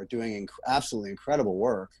directors there doing absolutely incredible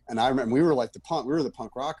work. And I remember we were like we were the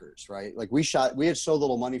punk rockers, right? Like we had so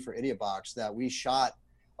little money for Idiot Box that we shot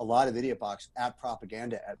a lot of Idiot Box at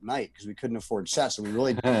Propaganda at night because we couldn't afford sets, and we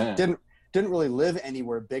really didn't really live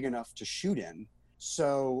anywhere big enough to shoot in.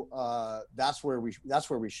 So that's where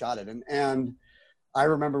we shot it. And I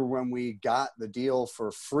remember when we got the deal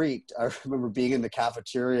for Freaked, I remember being in the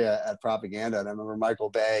cafeteria at Propaganda, and I remember Michael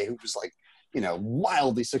Bay, who was like,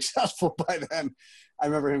 wildly successful by then. I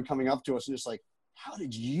remember him coming up to us and just like, how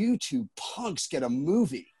did you two punks get a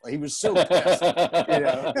movie? Like, he was so pissed.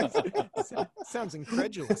 Sounds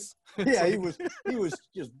incredulous. Yeah, he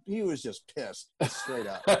was just pissed, straight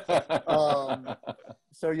up.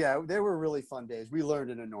 So yeah, they were really fun days. We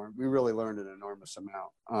really learned an enormous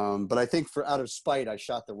amount. But I think out of spite, I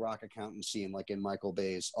shot the Rock Accountant scene like in Michael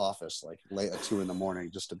Bay's office, like late at 2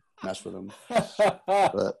 a.m, just to mess with him.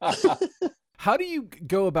 But how do you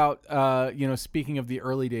go about, speaking of the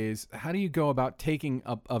early days, how do you go about taking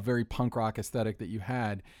a very punk rock aesthetic that you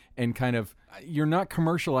had and kind of, you're not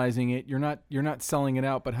commercializing it, you're not selling it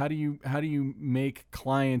out, but how do you make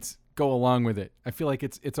clients go along with it? I feel like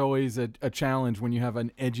it's always a challenge when you have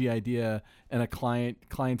an edgy idea and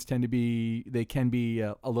clients can be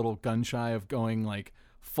a little gun shy of going like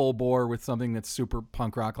full bore with something that's super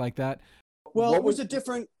punk rock like that. Well, it was a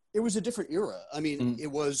different era. I mean,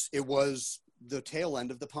 it was the tail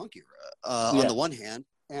end of the punk era on the one hand,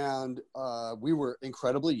 and we were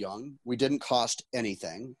incredibly young. We didn't cost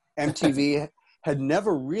anything. MTV had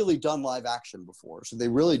never really done live action before, so they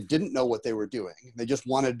really didn't know what they were doing. They just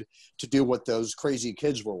wanted to do what those crazy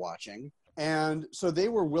kids were watching, and so they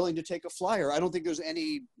were willing to take a flyer. I don't think there's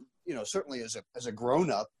any, certainly as a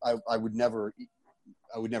grown up, I would never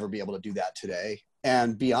be able to do that today.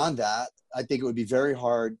 And beyond that, I think it would be very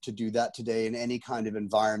hard to do that today in any kind of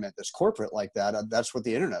environment that's corporate like that. That's what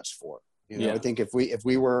the internet's for. I think if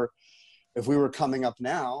we were coming up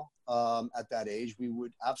now at that age, we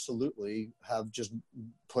would absolutely have just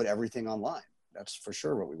put everything online. That's for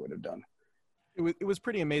sure what we would have done. It was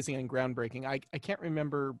pretty amazing and groundbreaking. I can't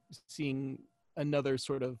remember seeing another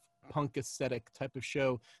sort of punk aesthetic type of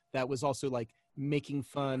show that was also like making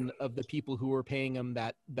fun of the people who were paying them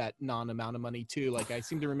that non amount of money too. Like I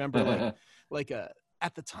seem to remember like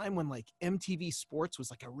at the time when like MTV Sports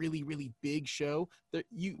was like a really, really big show,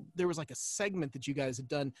 there was like a segment that you guys had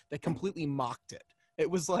done that completely mocked it. It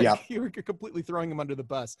was like you were completely throwing him under the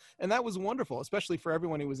bus, and that was wonderful, especially for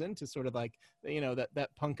everyone who was into sort of like that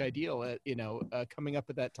punk ideal, coming up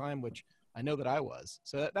at that time, which I know that I was.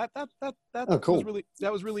 So that cool.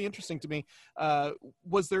 was really interesting to me.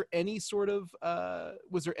 Was there any sort of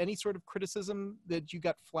criticism that you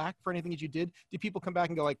got flack for anything that you did? Did people come back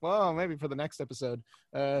and go like, well, maybe for the next episode,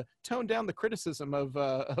 tone down the criticism of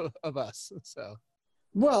us? So.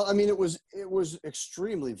 Well, I mean, it was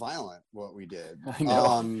extremely violent what we did. I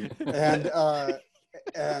know.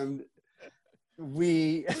 And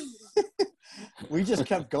we we just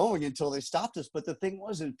kept going until they stopped us. But the thing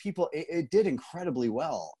was that it did incredibly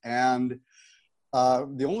well. And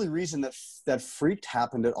the only reason that Freaked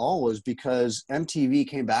happened at all was because MTV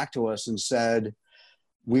came back to us and said,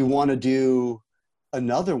 we want to do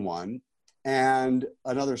another one and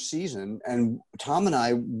another season. And Tom and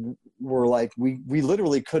I were like, we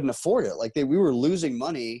literally couldn't afford it. Like we were losing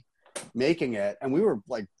money making it, and we were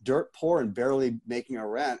like dirt poor and barely making our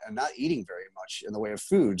rent and not eating very much in the way of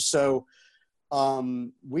food. So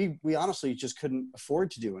we honestly just couldn't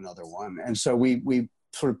afford to do another one. And so we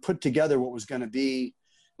sort of put together what was going to be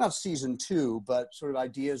not season 2, but sort of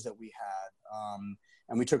ideas that we had.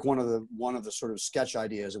 And we took one of the sort of sketch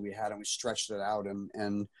ideas that we had and we stretched it out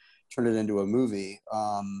and turned it into a movie.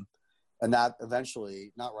 And that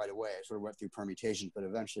eventually, not right away, sort of went through permutations, but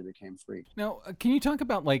eventually became Freaked. Now, can you talk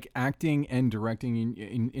about like acting and directing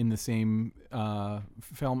in the same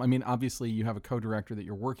film? I mean, obviously you have a co-director that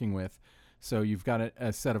you're working with, so you've got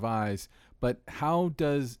a set of eyes. But how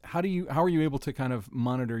are you able to kind of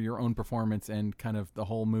monitor your own performance and kind of the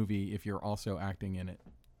whole movie if you're also acting in it?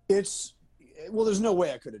 Well, there's no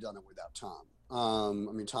way I could have done it without Tom. I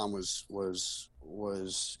mean, Tom was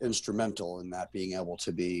instrumental in that being able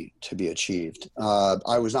to be achieved.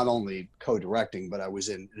 I was not only co-directing, but I was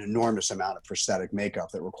in an enormous amount of prosthetic makeup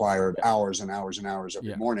that required hours and hours and hours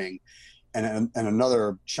every morning, and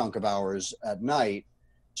another chunk of hours at night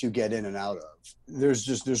to get in and out of.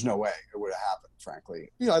 There's no way it would have happened, frankly.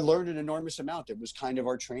 I learned an enormous amount. It was kind of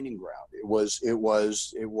our training ground. It was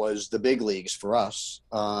the big leagues for us.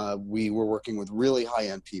 We were working with really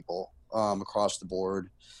high-end people across the board.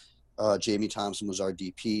 Jamie Thompson was our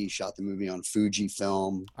DP, shot the movie on Fuji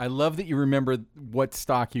film. I love that you remember what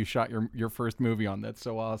stock you shot your first movie on. That's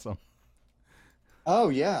so awesome. Oh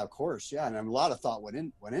yeah, of course. Yeah. And a lot of thought went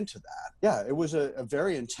into that. Yeah. It was a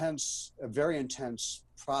very intense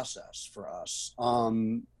process for us.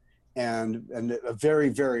 And a very,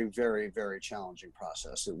 very, very, very challenging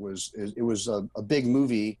process. It was a big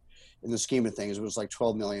movie in the scheme of things. It was like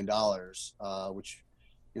 $12 million, which,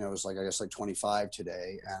 it was like, I guess like 25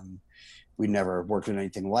 today. And we never worked on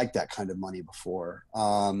anything like that kind of money before.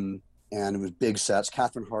 And it was big sets.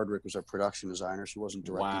 Catherine Hardwick was our production designer. She wasn't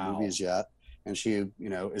directing movies yet. And she,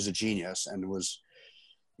 is a genius and was,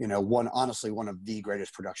 one of the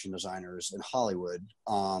greatest production designers in Hollywood.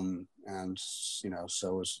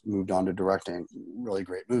 So was moved on to directing really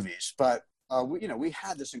great movies. But, we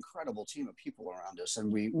had this incredible team of people around us,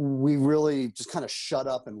 and we really just kind of shut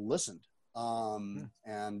up and listened. And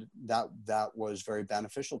that was very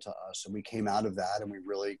beneficial to us. And we came out of that, and we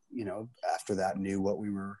really, after that, knew what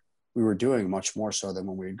we were doing much more so than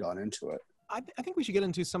when we had gone into it. I think we should get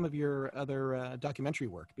into some of your other documentary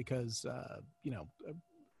work because,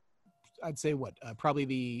 I'd say probably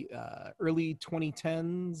the early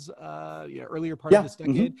 2010s, earlier part of this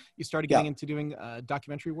decade, you started getting into doing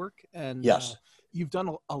documentary work, and you've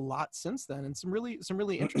done a lot since then, and some really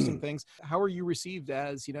interesting things. How are you received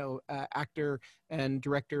as actor and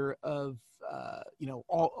director of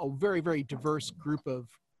all a very, very diverse group of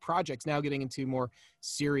projects? Now getting into more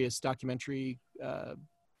serious documentary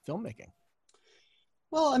filmmaking.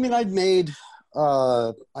 Well, I mean, I'd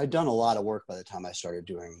done a lot of work by the time I started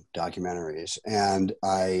doing documentaries, and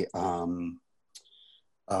I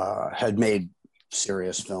had made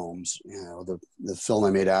serious films. The film I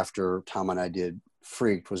made after Tom and I did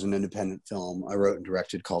Freaked was an independent film I wrote and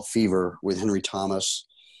directed called Fever with Henry Thomas,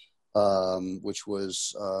 which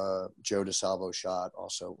was Joe DeSalvo shot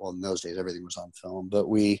also. Well, in those days, everything was on film, but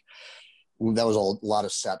that was a lot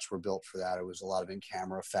of sets were built for that. It was a lot of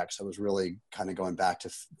in-camera effects. I was really kind of going back to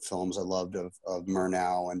films I loved of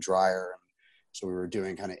Murnau and Dreyer. So we were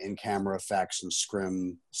doing kind of in-camera effects and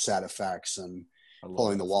scrim set effects and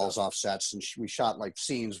pulling the walls off sets. And we shot like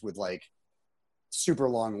scenes with like super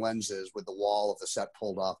long lenses with the wall of the set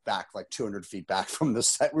pulled off back like 200 feet back from the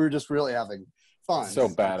set. We were just really having fun. So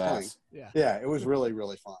badass. Yeah, it was really,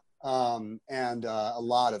 really fun. And a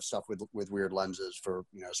lot of stuff with weird lenses for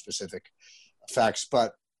specific facts.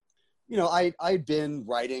 But I'd been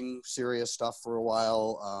writing serious stuff for a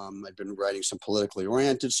while. I'd been writing some politically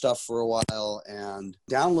oriented stuff for a while, and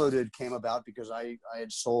Downloaded came about because I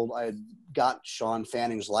had got Sean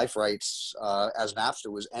Fanning's life rights as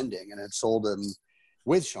Napster was ending, and had sold them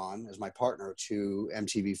with Sean as my partner to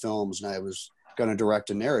MTV Films, and I was going to direct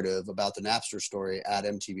a narrative about the Napster story at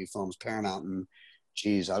MTV Films Paramount in,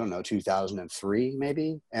 2003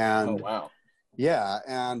 maybe. And Oh, wow. yeah,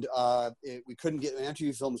 and we couldn't get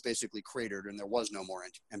MTV Films basically cratered, and there was no more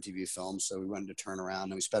MTV Films, so we wanted to turn around,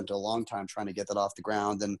 and we spent a long time trying to get that off the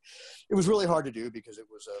ground, and it was really hard to do because it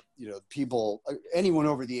was anyone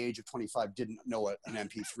over the age of 25 didn't know what an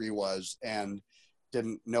MP3 was and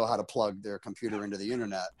didn't know how to plug their computer into the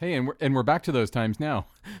internet. Hey, and we're back to those times now.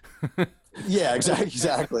 Yeah,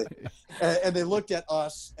 exactly. And they looked at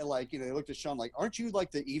us and they looked at Sean like, aren't you like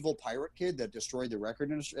the evil pirate kid that destroyed the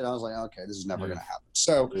record industry? And I was like, okay, this is never going to happen.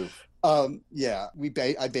 So,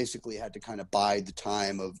 I basically had to kind of bide the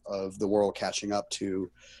time of the world catching up to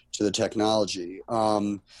the technology.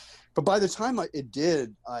 But by the time I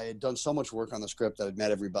had done so much work on the script that I'd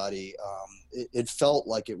met everybody. It felt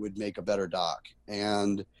like it would make a better doc.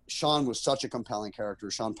 And Sean was such a compelling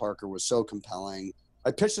character. Sean Parker was so compelling.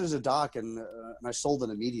 I pitched it as a doc, and I sold it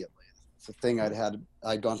immediately. The thing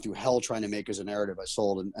I'd gone through hell trying to make as a narrative, I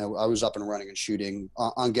sold, and I was up and running and shooting.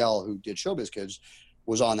 Angel, who did Showbiz Kids,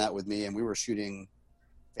 was on that with me, and we were shooting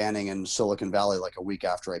Fanning in Silicon Valley like a week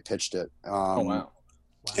after I pitched it. Oh, wow.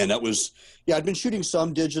 And that was, I'd been shooting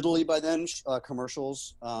some digitally by then,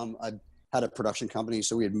 commercials. I had a production company,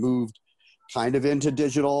 so we had moved kind of into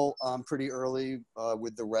digital pretty early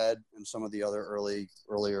with the Red and some of the other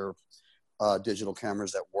earlier digital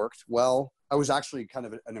cameras that worked well. I was actually kind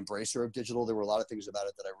of an embracer of digital. There were a lot of things about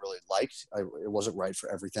it that I really liked. It wasn't right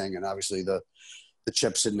for everything, and obviously the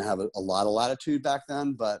chips didn't have a lot of latitude back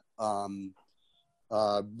then. But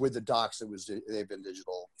with the docs, they've been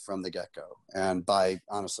digital from the get-go. And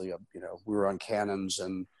honestly, we were on Canons,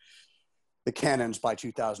 and the Canons by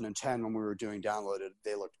 2010 when we were doing Downloaded,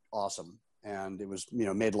 they looked awesome. And it was,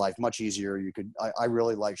 made life much easier. I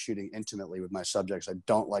really like shooting intimately with my subjects. I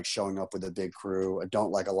don't like showing up with a big crew. I don't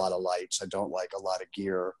like a lot of lights. I don't like a lot of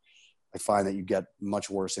gear. I find that you get much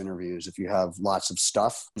worse interviews if you have lots of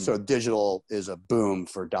stuff. So digital is a boom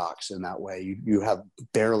for docs in that way. You have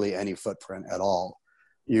barely any footprint at all.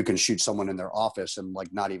 You can shoot someone in their office and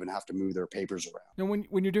not even have to move their papers around. Now,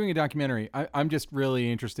 when you're doing a documentary, I'm just really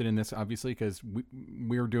interested in this, obviously, because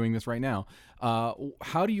we're doing this right now.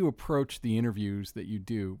 How do you approach the interviews that you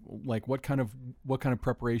do? Like, what kind of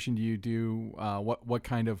preparation do you do? What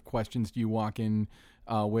kind of questions do you walk in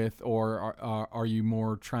with, or are you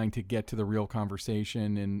more trying to get to the real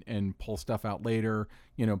conversation and pull stuff out later?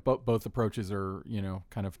 Both approaches are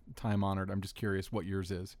kind of time honored. I'm just curious what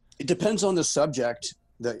yours is. It depends on the subject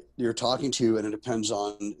that you're talking to, and it depends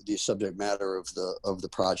on the subject matter of the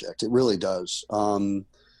project. It really does. I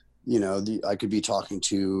could be talking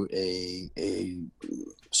to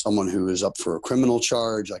someone who is up for a criminal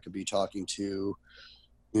charge. I could be talking to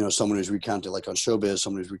someone who's recounting, like on Showbiz,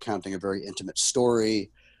 someone who's recounting a very intimate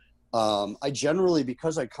story. I generally,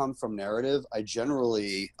 because I come from narrative, I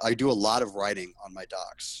do a lot of writing on my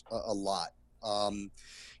docs, a lot.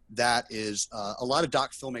 That is, a lot of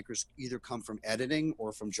doc filmmakers either come from editing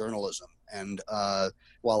or from journalism. And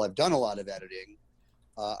while I've done a lot of editing,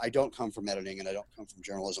 I don't come from editing and I don't come from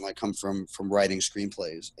journalism. I come from writing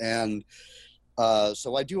screenplays. And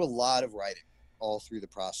so I do a lot of writing all through the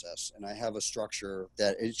process. And I have a structure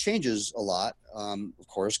that it changes a lot, of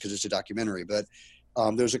course, because it's a documentary. But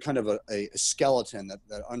there's a kind of a skeleton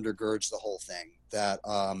that undergirds the whole thing that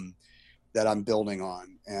I'm building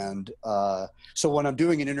on. And so when I'm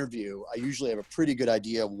doing an interview, I usually have a pretty good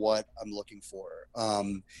idea of what I'm looking for.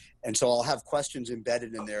 And so I'll have questions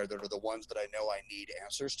embedded in there that are the ones that I know I need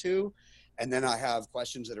answers to. And then I have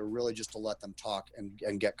questions that are really just to let them talk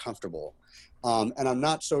and get comfortable. And I'm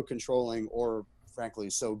not so controlling or frankly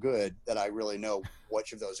so good that I really know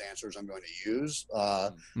which of those answers I'm going to use.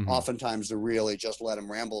 Oftentimes the really just let them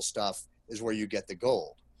ramble stuff is where you get the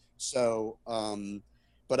gold. So,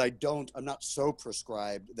 but I'm not so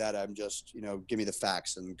prescribed that I'm just, give me the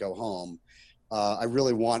facts and go home. I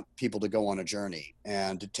really want people to go on a journey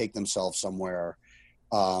and to take themselves somewhere.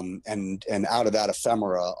 And out of that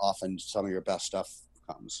ephemera, often some of your best stuff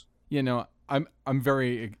comes. I'm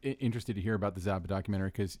very interested to hear about the Zappa documentary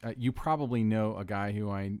because you probably know a guy who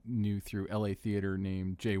I knew through LA Theater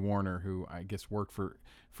named Jay Warner, who I guess worked for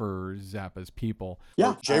Zappa's people.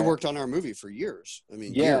 Yeah, Jay worked on our movie for years.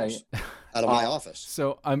 Years. out of my office.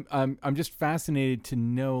 So I'm just fascinated to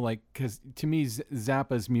know, like, because to me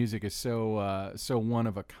Zappa's music is so one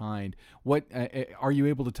of a kind. What are you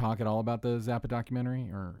able to talk at all about the Zappa documentary?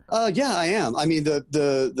 Or yeah, I am. I mean,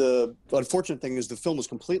 the unfortunate thing is the film was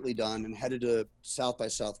completely done and headed to South by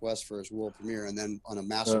Southwest for its world premiere, and then on a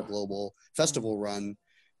massive global festival run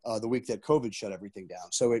the week that COVID shut everything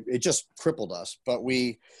down. So it just crippled us. But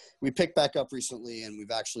we picked back up recently, and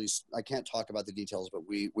we've actually, I can't talk about the details, but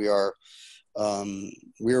we are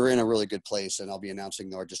in a really good place, and I'll be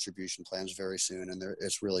announcing our distribution plans very soon, and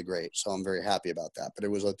it's really great. So I'm very happy about that. But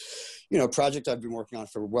it was a, project I've been working on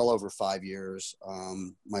for well over 5 years.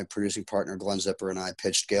 My producing partner, Glenn Zipper, and I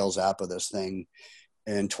pitched Gail Zappa this thing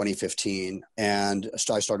in 2015, and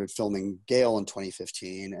I started filming Gail in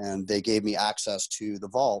 2015, and they gave me access to the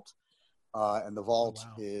vault, and the vault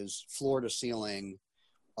is floor to ceiling,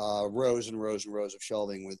 rows and rows and rows of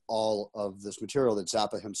shelving with all of this material that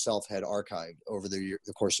Zappa himself had archived over the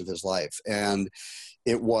course of his life. And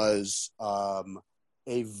it was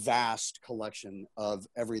a vast collection of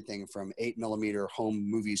everything from 8mm home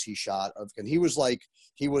movies he shot. And he was a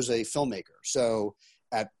filmmaker. So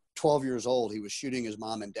at 12 years old, he was shooting his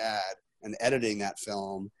mom and dad and editing that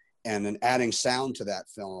film and then adding sound to that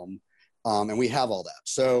film. And we have all that.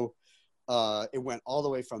 So it went all the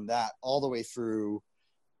way from that all the way through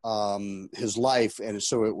his life. And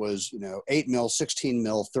so it was, 8mm,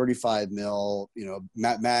 16mm, 35mm,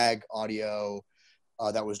 mag audio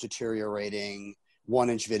that was deteriorating,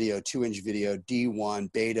 1-inch video, 2-inch video,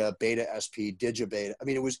 D1, beta SP, digibeta. I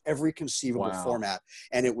mean, it was every conceivable format,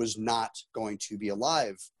 and it was not going to be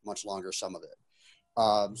alive much longer, some of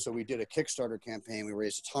it. So we did a Kickstarter campaign. We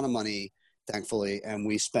raised a ton of money, thankfully, and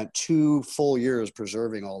we spent 2 full years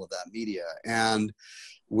preserving all of that media. And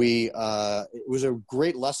it was a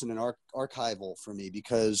great lesson in archival for me,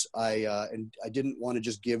 because I didn't want to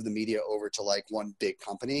just give the media over to like one big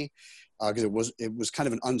company, because it was kind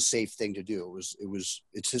of an unsafe thing to do.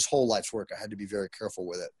 It's his whole life's work. I had to be very careful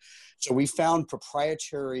with it. So we found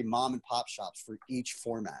proprietary mom and pop shops for each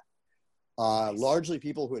format. Largely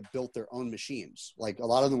people who had built their own machines. Like a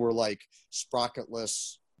lot of them were like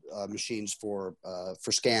sprocketless machines for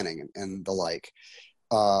scanning and the like.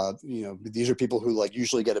 These are people who like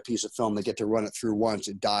usually get a piece of film, they get to run it through once,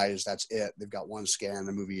 it dies, that's it. They've got one scan,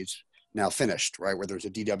 the movie is now finished, right? Whether it's a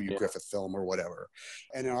D.W. Griffith film or whatever.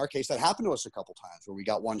 And in our case, that happened to us a couple times where we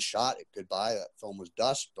got one shot, goodbye, that film was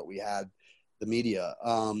dust, but we had the media.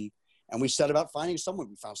 And we set about finding someone.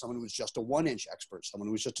 We found someone who was just a 1-inch expert, someone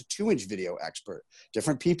who was just a 2-inch video expert,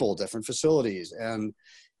 different people, different facilities. And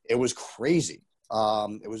it was crazy.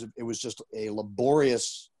 It was just a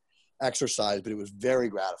laborious exercise, but it was very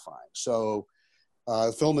gratifying. So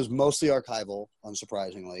the film is mostly archival,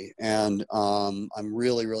 unsurprisingly, and I'm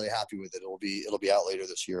really, really happy with it. It'll be out later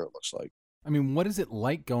this year, it looks like. I mean, what is it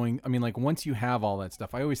like going? I mean, like once you have all that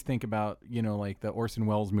stuff, I always think about, like the Orson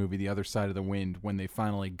Welles movie, The Other Side of the Wind, when they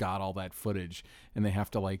finally got all that footage and they have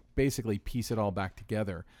to like basically piece it all back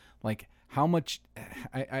together. Like how much,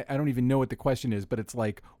 I don't even know what the question is, but it's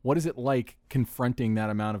like, what is it like confronting that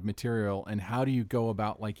amount of material, and how do you go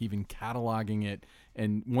about like even cataloging it?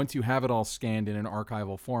 And once you have it all scanned in an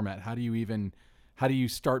archival format, how do you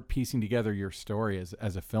start piecing together your story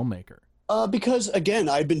as a filmmaker? Because again,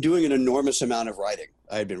 I'd been doing an enormous amount of writing.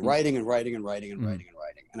 I had been writing and writing and writing and writing and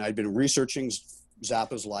writing. And I'd been researching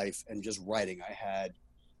Zappa's life and just writing. I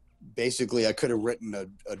could have written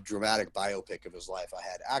a dramatic biopic of his life. I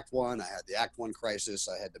had Act 1, I had the Act 1 crisis,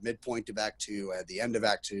 I had the midpoint of Act 2, I had the end of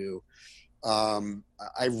Act 2.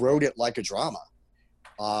 I wrote it like a drama.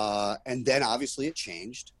 And then obviously it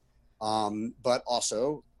changed. But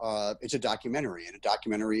also it's a documentary, and a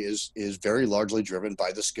documentary is very largely driven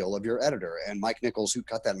by the skill of your editor. And Mike Nichols, who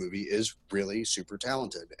cut that movie, is really super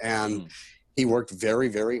talented. And he worked very,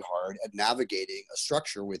 very hard at navigating a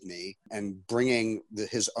structure with me and bringing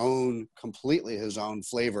completely his own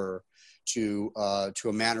flavor to a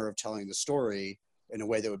manner of telling the story in a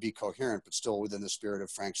way that would be coherent, but still within the spirit of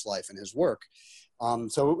Frank's life and his work.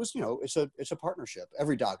 So it was, it's a partnership.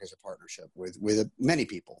 Every doc is a partnership with many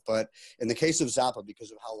people. But in the case of Zappa,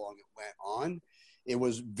 because of how long it went on, it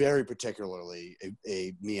was very particularly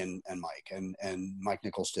me and Mike. And Mike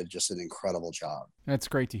Nichols did just an incredible job. That's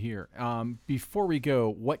great to hear. Before we go,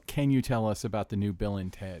 what can you tell us about the new Bill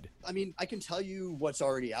and Ted? I mean, I can tell you what's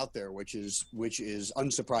already out there, which is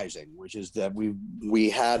unsurprising, which is that we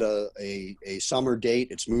had a summer date.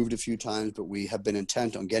 It's moved a few times, but we have been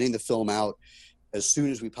intent on getting the film out as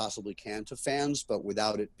soon as we possibly can to fans, but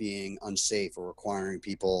without it being unsafe or requiring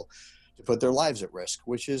people to put their lives at risk,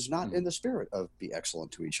 which is not in the spirit of be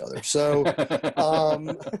excellent to each other. So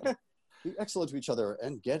be excellent to each other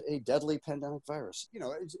and get a deadly pandemic virus.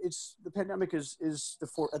 It's the pandemic is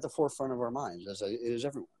at the forefront of our minds, as it is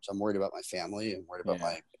everyone's. I'm worried about my family. I'm worried about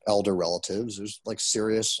my elder relatives. There's like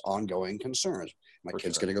serious ongoing concerns. My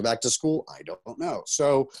kid's going to go back to school. I don't know.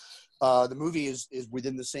 So the movie is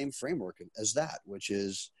within the same framework as that, which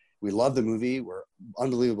is we love the movie. We're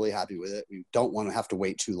unbelievably happy with it. We don't want to have to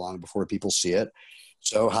wait too long before people see it.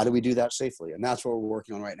 So how do we do that safely? And that's what we're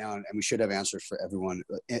working on right now. And we should have answers for everyone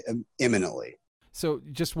imminently. So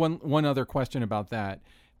just one other question about that,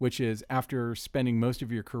 which is, after spending most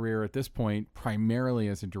of your career at this point primarily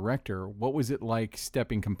as a director, what was it like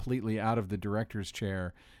stepping completely out of the director's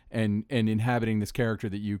chair and inhabiting this character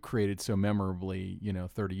that you created so memorably,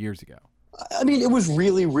 30 years ago? I mean, it was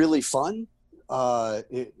really, really fun.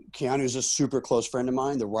 Keanu's a super close friend of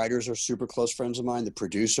mine. The writers are super close friends of mine. The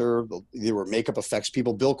producer, there were makeup effects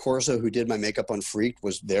people. Bill Corso, who did my makeup on Freak,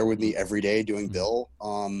 was there with me every day doing Bill.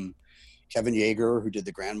 Kevin Yeager, who did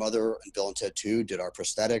the grandmother and Bill and Ted 2, did our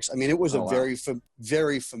prosthetics. I mean, it was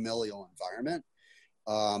very familial environment,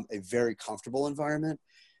 a very comfortable environment.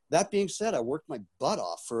 That being said, I worked my butt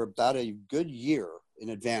off for about a good year in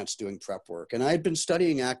advance doing prep work. And I had been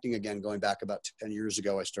studying acting again, going back about 10 years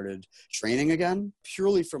ago. I started training again,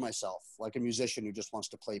 purely for myself, like a musician who just wants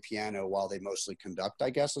to play piano while they mostly conduct, I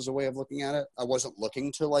guess, is a way of looking at it. I wasn't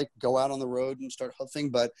looking to like go out on the road and start huffing,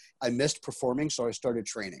 but I missed performing. So I started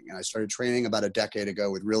training, and I started training about a decade ago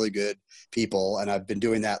with really good people. And I've been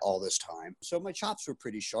doing that all this time. So my chops were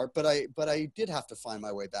pretty sharp, but I did have to find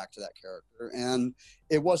my way back to that character. And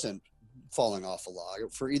it wasn't falling off a log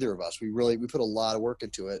for either of us. We put a lot of work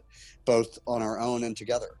into it, both on our own and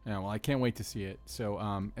together. Yeah, well, I can't wait to see it.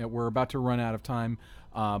 So we're about to run out of time,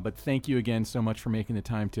 but thank you again so much for making the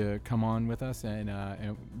time to come on with us,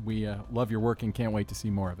 and we love your work and can't wait to see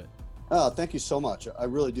more of it. Oh, thank you so much. I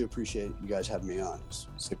really do appreciate you guys having me on.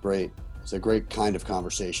 It's a great kind of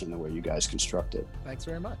conversation, the way you guys construct it. Thanks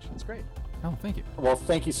very much. It's great. Oh, thank you. Well,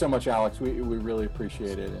 thank you so much, Alex. We really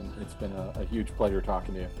appreciate it, and it's been a huge pleasure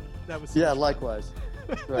talking to you. That was likewise.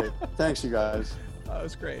 Right. Thanks, you guys. That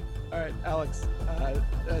was great. All right, Alex,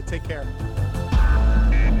 take care.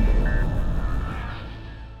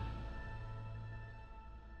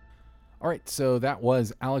 All right, so that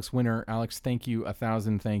was Alex Winter. Alex, thank you,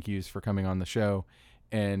 1,000 thank yous for coming on the show.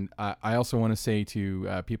 And I also want to say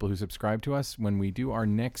to people who subscribe to us, when we do our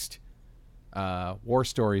next War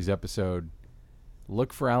Stories episode,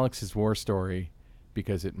 look for Alex's war story,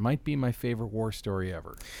 because it might be my favorite war story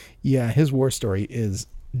ever. Yeah, his war story is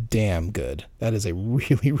damn good. That is a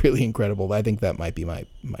really, really incredible. I think that might be my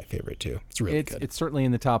favorite too. It's really good. It's certainly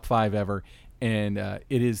in the top 5 ever, and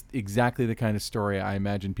it is exactly the kind of story I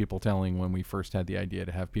imagine people telling when we first had the idea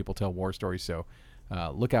to have people tell war stories. So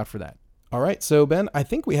look out for that. All right, so Ben, I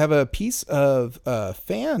think we have a piece of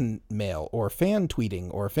fan mail or fan tweeting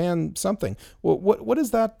or fan something. What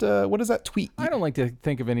is that? What is that tweet? I don't like to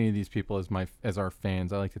think of any of these people as our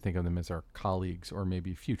fans. I like to think of them as our colleagues, or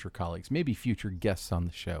maybe future colleagues, maybe future guests on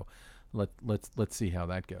the show. Let's see how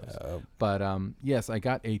that goes. But yes, I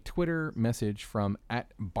got a Twitter message from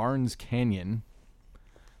 @BarnesCanyon,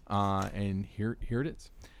 and here it is.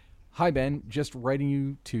 Hi, Ben. Just writing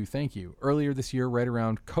you to thank you. Earlier this year, right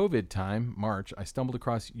around COVID time, March, I stumbled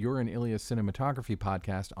across your and Ilya's cinematography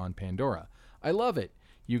podcast on Pandora. I love it.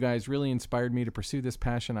 You guys really inspired me to pursue this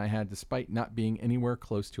passion I had despite not being anywhere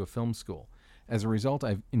close to a film school. As a result,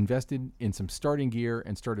 I've invested in some starting gear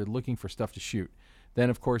and started looking for stuff to shoot. Then,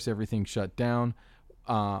 of course, everything shut down.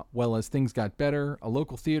 Well, as things got better, a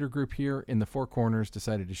local theater group here in the Four Corners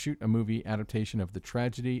decided to shoot a movie adaptation of The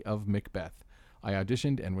Tragedy of Macbeth. I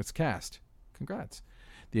auditioned and was cast. Congrats.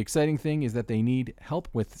 The exciting thing is that they need help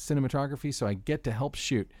with cinematography, so I get to help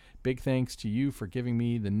shoot. Big thanks to you for giving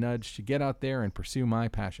me the nudge to get out there and pursue my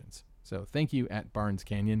passions. So thank you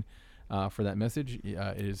 @BarnesCanyon for that message.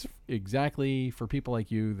 It is exactly for people like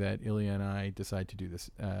you that Ilya and I decide to do this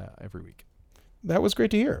every week. That was great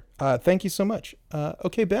to hear. Thank you so much.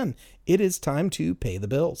 Okay, Ben, it is time to pay the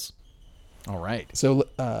bills. All right. So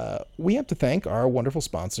we have to thank our wonderful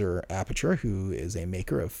sponsor, Aperture, who is a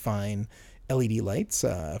maker of fine LED lights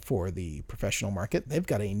for the professional market. They've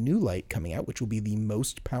got a new light coming out, which will be the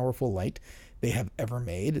most powerful light they have ever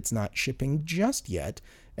made. It's not shipping just yet.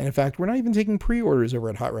 And in fact, we're not even taking pre-orders over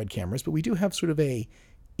at Hot Rod Cameras, but we do have sort of a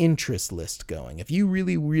interest list going. If you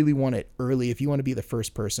really, really want it early, if you want to be the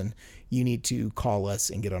first person, you need to call us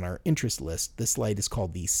and get on our interest list. This light is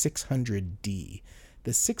called the 600D.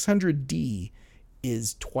 The 600D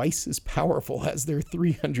is twice as powerful as their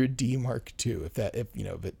 300D Mark II. If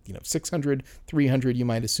 600, 300, you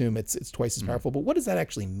might assume it's twice as powerful. But what does that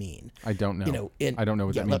actually mean? I don't know. I don't know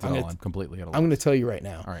what that means at all. I'm completely at a loss. I'm going to tell you right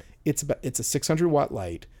now. All right. It's a 600 watt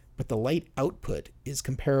light, but the light output is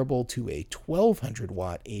comparable to a 1200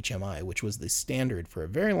 watt HMI, which was the standard for a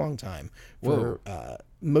very long time for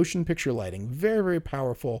motion picture lighting. Very, very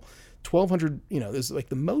powerful. 1200, this is like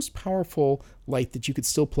the most powerful light that you could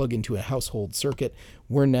still plug into a household circuit.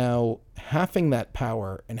 We're now halving that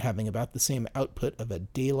power and having about the same output of a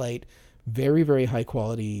daylight, very, very high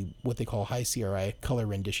quality, what they call high CRI, color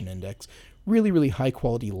rendition index, really, really high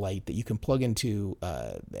quality light that you can plug into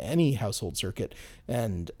any household circuit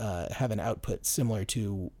and have an output similar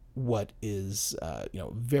to what is,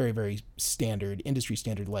 very, very standard, industry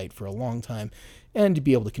standard light for a long time, and to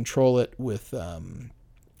be able to control it with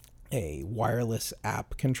a wireless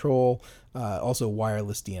app control, also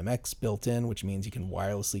wireless DMX built in, which means you can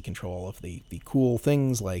wirelessly control all of the cool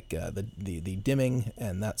things like the dimming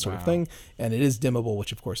and that sort of thing. And it is dimmable,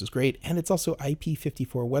 which of course is great. And it's also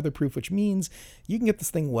IP54 weatherproof, which means you can get this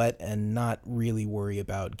thing wet and not really worry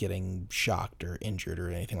about getting shocked or injured or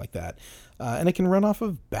anything like that. And it can run off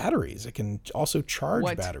of batteries. It can also charge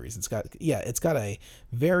batteries. It's got a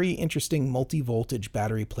very interesting multi-voltage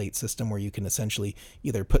battery plate system where you can essentially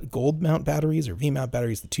either put gold mount batteries or V mount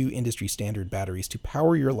batteries, the two industry standard batteries, to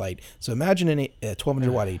power your light. So imagine a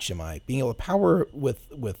 1200 watt HMI being able to power it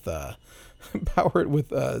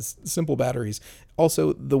with simple batteries.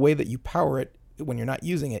 Also, the way that you power it when you're not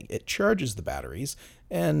using it, it charges the batteries,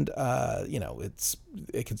 and it's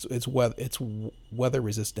weather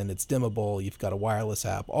resistant, it's dimmable, you've got a wireless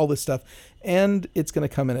app, all this stuff, and it's going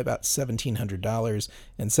to come in about $1,700,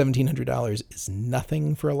 and $1,700 is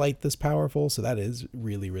nothing for a light this powerful. So that is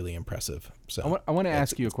really, really impressive. So I want to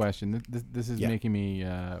ask you a question. This is making me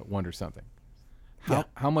wonder something.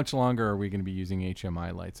 How much longer are we going to be using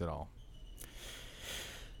HMI lights at all?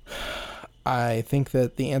 I think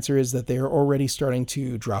that the answer is that they are already starting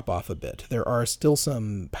to drop off a bit. There are still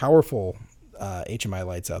some powerful HMI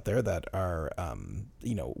lights out there that are,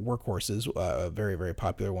 workhorses. A very, very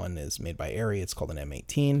popular one is made by Arri. It's called an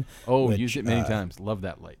M18. Oh, used it many times. Love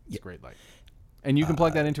that light. It's a great light. And you can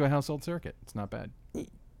plug that into a household circuit. It's not bad.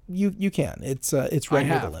 You can. It's right I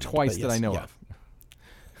near the have limit, twice that I know of.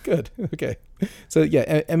 Good. Okay. So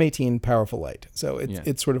M18 powerful light. So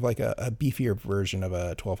it's sort of like a beefier version of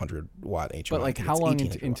a 1200 watt HMI. But like how long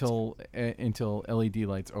until LED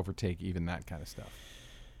lights overtake even that kind of stuff?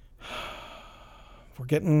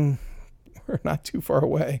 We're not too far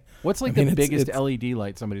away. What's the biggest LED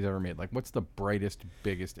light somebody's ever made? Like what's the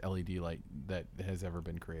biggest LED light that has ever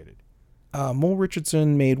been created? Mole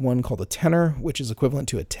Richardson made one called a Tenor, which is equivalent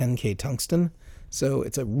to a 10K tungsten. So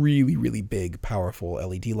it's a really, really big, powerful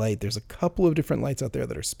LED light. There's a couple of different lights out there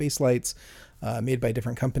that are space lights made by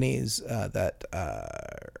different companies that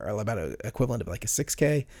are about equivalent of like a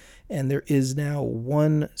 6K. And there is now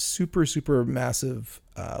one super, super massive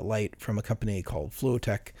light from a company called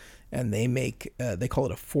Fluotech, and they call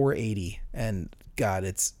it a 480. And God,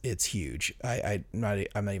 it's huge. I'm not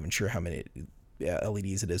even sure how many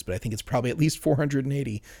LEDs it is, but I think it's probably at least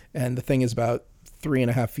 480. And the thing is about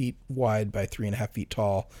 3.5 feet wide by 3.5 feet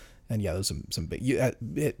tall, and there's some big.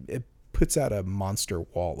 It puts out a monster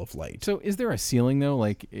wall of light. So, is there a ceiling though?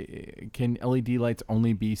 Like, can LED lights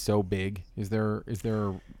only be so big? Is there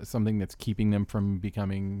something that's keeping them from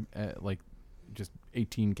becoming like just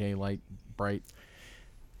 18K light bright?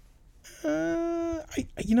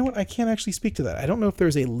 You know what? I can't actually speak to that. I don't know if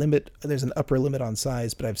there's a limit. There's an upper limit on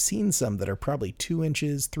size, but I've seen some that are probably 2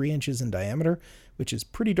 inches, 3 inches in diameter, which is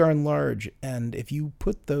pretty darn large. And if you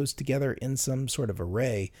put those together in some sort of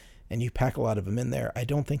array and you pack a lot of them in there, I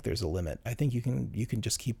don't think there's a limit. I think you can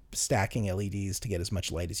just keep stacking LEDs to get as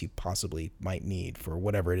much light as you possibly might need for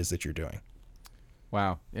whatever it is that you're doing.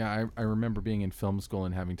 Wow. Yeah, I remember being in film school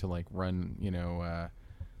and having to like run,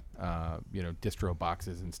 distro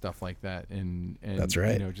boxes and stuff like that, and that's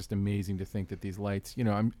right. Just amazing to think that these lights,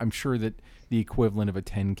 I'm sure that the equivalent of a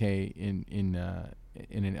 10K in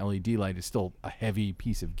an LED light is still a heavy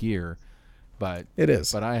piece of gear, but it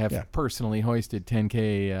is. But I have personally hoisted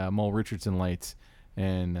 10K Mole Richardson lights,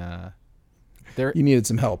 and you needed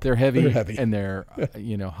some help. They're heavy, and they're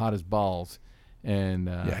hot as balls. And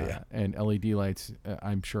and LED lights,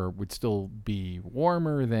 I'm sure would still be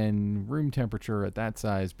warmer than room temperature at that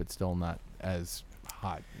size, but still not as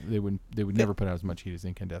hot. They would never put out as much heat as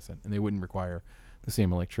incandescent, and they wouldn't require the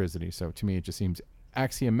same electricity. So to me, it just seems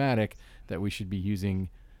axiomatic that we should be using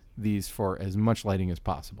these for as much lighting as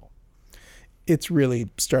possible. it's really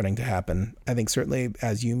starting to happen. I think certainly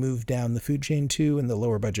as you move down the food chain too, in the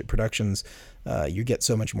lower budget productions, you get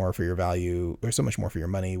so much more for your value, or so much more for your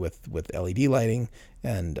money with LED lighting,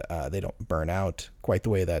 and they don't burn out quite the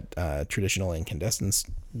way that traditional incandescents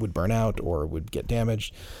would burn out or would get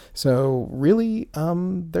damaged. So really,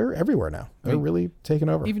 they're everywhere now. They're really taking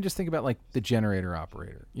over. Even just think about like the generator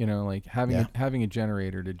operator, you know, like having a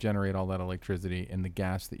generator to generate all that electricity and the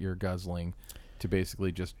gas that you're guzzling to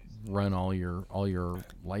basically just run all your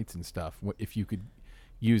lights and stuff. If you could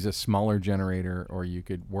use a smaller generator, or you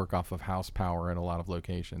could work off of house power at a lot of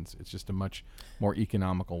locations, it's just a much more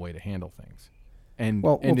economical way to handle things. And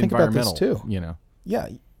think environmental about this too. You know. Yeah.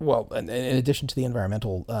 Well, and in addition to the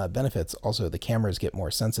environmental benefits, also the cameras get more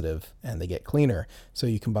sensitive and they get cleaner. So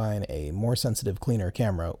you combine a more sensitive, cleaner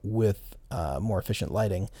camera with more efficient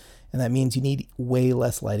lighting. And that means you need way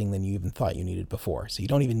less lighting than you even thought you needed before. So you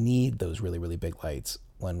don't even need those really, really big lights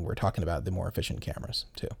when we're talking about the more efficient cameras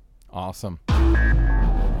too. Awesome.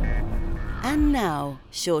 And now,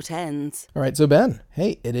 short ends. All right, so Ben,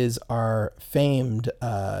 hey, it is our famed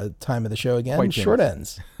time of the show again. Quite short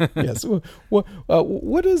ends. Yes.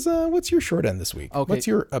 What's your short end this week? Okay. What's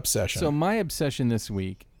your obsession? So my obsession this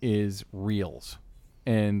week is reels,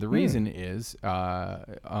 and the reason is,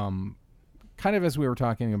 kind of as we were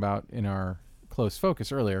talking about in our close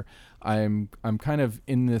focus earlier, I'm kind of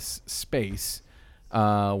in this space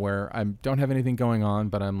where I don't have anything going on,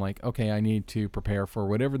 but I'm like, okay, I need to prepare for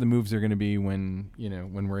whatever the moves are going to be when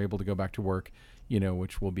we're able to go back to work,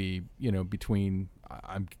 which will be, between,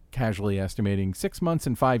 I'm casually estimating 6 months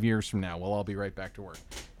and 5 years from now, we'll all be right back to work.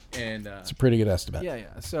 And it's a pretty good estimate.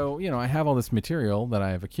 Yeah. So, I have all this material that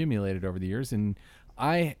I have accumulated over the years, and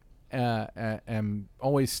I am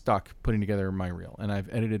always stuck putting together my reel. And I've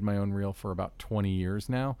edited my own reel for about 20 years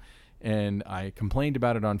now. And I complained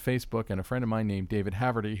about it on Facebook, and a friend of mine named David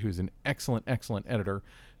Haverty, who's an excellent, excellent editor,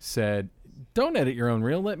 said, "Don't edit your own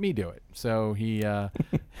reel, let me do it." So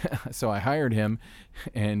so I hired him,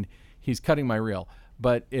 and he's cutting my reel.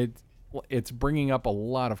 But it's bringing up a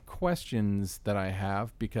lot of questions that I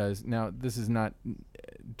have, because now this is not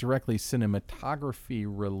directly cinematography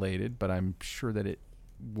related, but I'm sure that it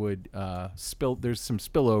would there's some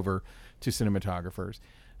spillover to cinematographers.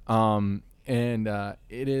 And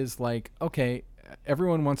it is like, okay,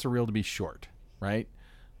 everyone wants a reel to be short, right?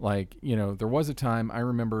 Like, there was a time I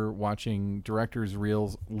remember watching directors'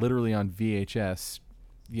 reels literally on VHS,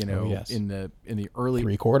 yes. in the early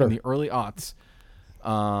 3/4 in the early aughts,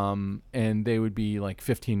 and they would be like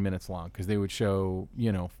 15 minutes long, because they would show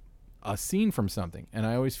a scene from something. And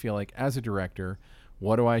I always feel like, as a director,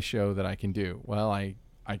 what do I show that I can do? Well, I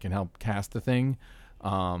can help cast the thing.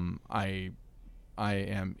 I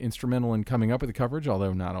am instrumental in coming up with the coverage,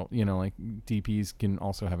 although not all, like DPs can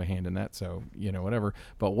also have a hand in that. So, whatever.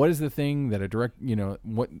 But what is the thing that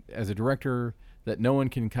as a director, that no one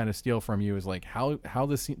can kind of steal from you, is like how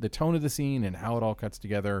the tone of the scene and how it all cuts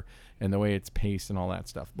together and the way it's paced and all that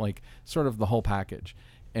stuff, like sort of the whole package.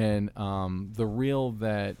 And the reel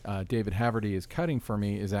that David Haverty is cutting for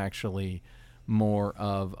me is actually more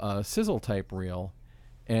of a sizzle type reel.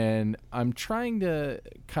 And I'm trying to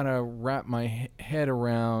kind of wrap my head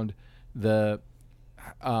around the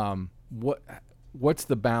what's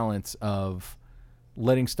the balance of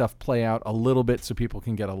letting stuff play out a little bit so people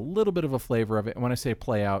can get a little bit of a flavor of it. And when I say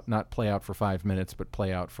play out, not play out for 5 minutes, but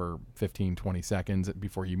play out for 15, 20 seconds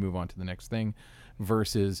before you move on to the next thing,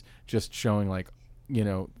 versus just showing like,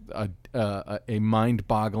 a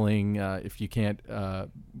mind-boggling, if you can't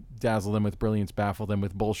dazzle them with brilliance, baffle them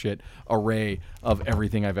with bullshit, array of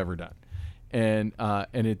everything I've ever done. And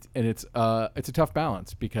it's a tough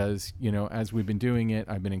balance, because as we've been doing it,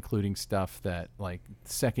 I've been including stuff that, like,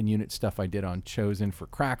 second unit stuff I did on Chosen for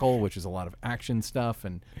Crackle, which is a lot of action stuff.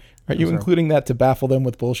 And are you including that to baffle them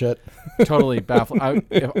with bullshit? Totally baffle.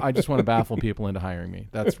 I just want to baffle people into hiring me.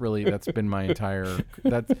 That's been my entire.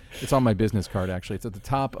 It's on my business card, actually. It's at the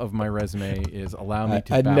top of my resume. Is allow me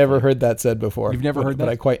to. I'd never heard that said before. You've never heard that?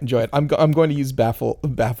 But I quite enjoy it. I'm going to use baffle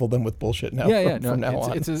them with bullshit now. Yeah. From now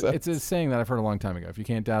on. It's a saying that I've heard a long time ago. If you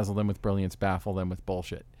can't dazzle them with brilliance, baffle them with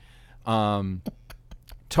bullshit. Totally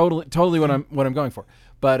what I'm going for.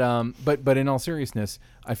 But in all seriousness,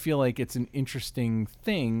 I feel like it's an interesting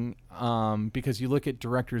thing, because you look at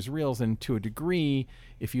directors' reels, and to a degree,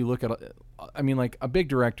 if you look at, like a big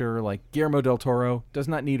director like Guillermo del Toro does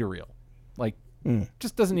not need a reel, like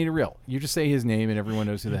just doesn't need a reel. You just say his name and everyone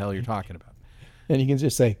knows who the hell you're talking about. And you can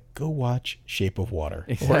just say, "Go watch Shape of Water,"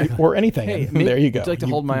 exactly. or anything. Hey, and there you go. Would you like to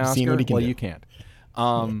hold my Oscar? You can't.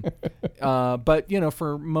 But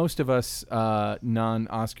for most of us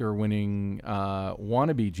non-Oscar winning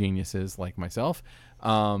wannabe geniuses like myself,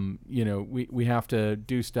 we have to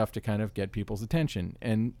do stuff to kind of get people's attention.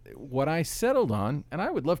 And what I settled on, and I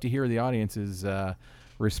would love to hear the audience's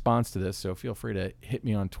response to this, so feel free to hit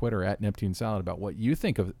me on Twitter at Neptune Salad about what you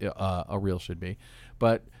think of a reel should be.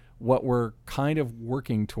 But what we're kind of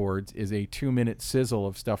working towards is a 2-minute sizzle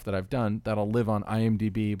of stuff that I've done that'll live on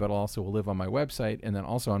IMDb, but also will live on my website. And then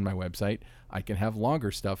also on my website, I can have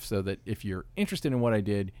longer stuff so that if you're interested in what I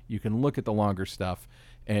did, you can look at the longer stuff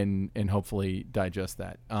and hopefully digest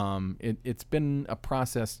that. It's been a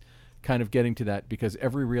process kind of getting to that, because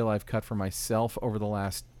every reel I've cut for myself over the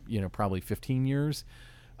last, probably 15 years,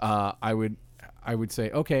 I would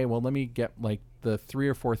say, okay, well, let me get like the 3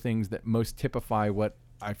 or 4 things that most typify what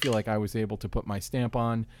I feel like I was able to put my stamp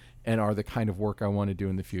on and are the kind of work I want to do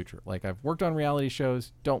in the future. Like, I've worked on reality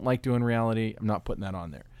shows, don't like doing reality. I'm not putting that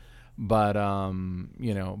on there. But,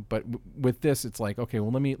 but with this, it's like, okay,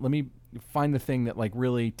 well, let me find the thing that like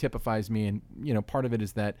really typifies me. And, part of it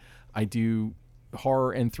is that I do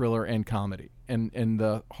horror and thriller and comedy, and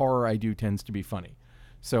the horror I do tends to be funny.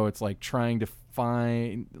 So it's like trying to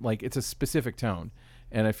find, like, it's a specific tone.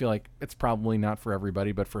 And I feel like it's probably not for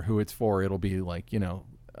everybody, but for who it's for, it'll be like, it'll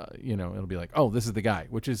be like, oh, this is the guy,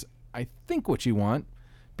 which is, I think, what you want,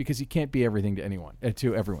 because you can't be everything to everyone.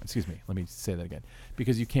 Excuse me. Let me say that again,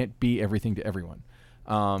 because you can't be everything to everyone.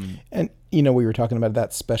 And we were talking about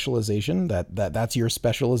that specialization, that's your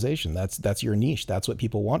specialization. That's your niche. That's what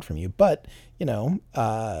people want from you. But,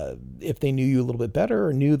 if they knew you a little bit better,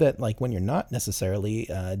 or knew that, like, when you're not necessarily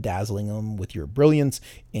dazzling them with your brilliance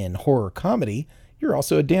in horror comedy, you're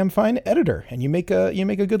also a damn fine editor, and you make a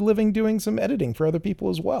good living doing some editing for other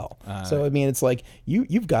people as well. So I mean, it's like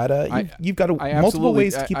you've got multiple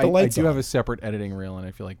ways to keep the lights on. I do have a separate editing reel, and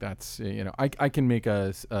I feel like that's I can make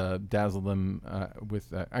a dazzle them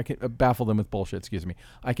with I can baffle them with bullshit. Excuse me,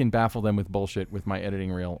 I can baffle them with bullshit with my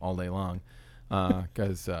editing reel all day long,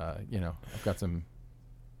 because I've got some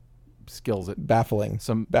skills at baffling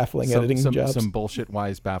editing jobs, some bullshit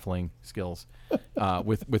wise baffling skills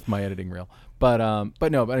with my editing reel. But I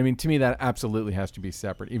mean, to me, that absolutely has to be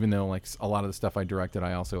separate, even though like a lot of the stuff I directed,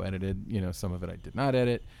 I also edited, some of it I did not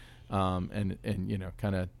edit. And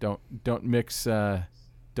kind of don't mix, don't.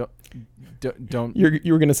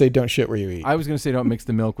 You were going to say, don't shit where you eat. I was going to say, don't mix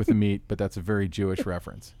the milk with the meat, but that's a very Jewish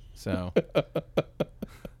reference. So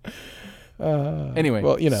anyway,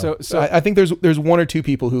 well, so I think there's 1 or 2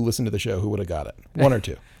 people who listen to the show who would have got it. 1 or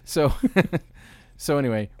 2. So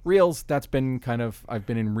anyway, reels, that's been I've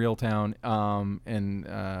been in Reel Town. And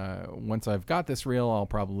once I've got this reel, I'll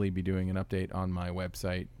probably be doing an update on my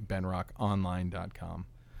website, benrockonline.com.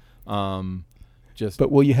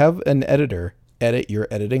 But will you have an editor edit your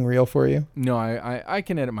editing reel for you? No, I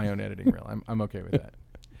can edit my own editing reel. I'm okay with that.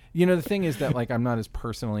 The thing is that, like, I'm not as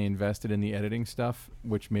personally invested in the editing stuff,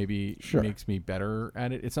 which maybe makes me better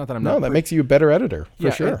at it. It's not that I'm not. No, that makes you a better editor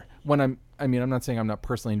for sure. I'm not saying I'm not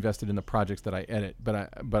personally invested in the projects that I edit,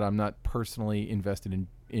 but I'm not personally invested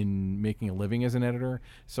in making a living as an editor.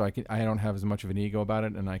 So I don't have as much of an ego about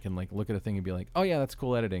it, and I can like look at a thing and be like, oh yeah, that's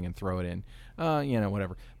cool editing, and throw it in,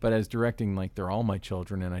 whatever. But as directing, like, they're all my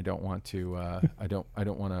children, and I don't want to. I don't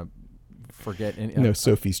want to forget.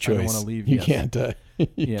 Sophie's Choice. I don't want to leave. You can't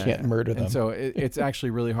murder them. And so it's actually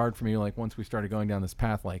really hard for me. Like, once we started going down this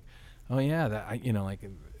path, like, oh yeah, that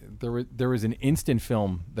there was an instant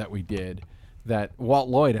film that we did that Walt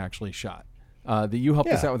Lloyd actually shot. That you helped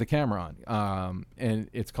us out with the camera on, and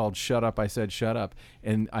it's called "Shut Up, I Said Shut Up,"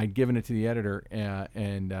 and I'd given it to the editor,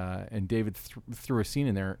 and David threw a scene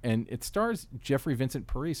in there, and it stars Jeffrey Vincent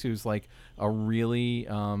Parise, who's like a really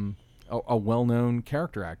a well-known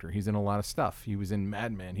character actor. He's in a lot of stuff. He was in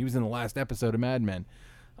Mad Men. He was in the last episode of Mad Men.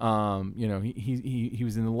 He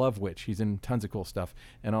was in The Love Witch. He's in tons of cool stuff,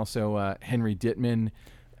 and also Henry Dittman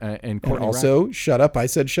and Courtney also Rack. Shut Up, I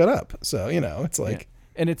Said Shut Up. So it's like,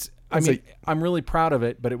 and it's. I'm really proud of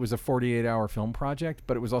it, but it was a 48-hour film project,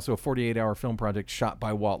 but it was also a 48-hour film project shot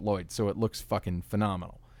by Walt Lloyd, so it looks fucking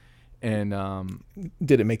phenomenal. And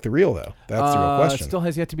did it make the reel though? That's the real question. It still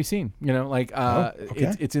has yet to be seen.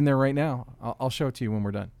 Okay. It's in there right now. I'll show it to you when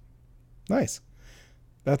we're done. Nice.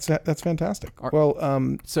 That's fantastic.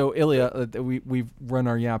 Well, so Ilya, we've run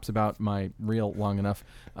our yaps about my reel long enough.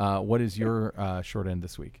 What is your short end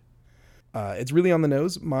this week? It's really on the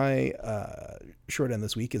nose. My short end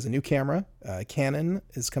this week is a new camera. Canon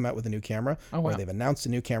has come out with a new camera. Oh, wow. They've announced a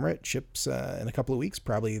new camera. It ships in a couple of weeks.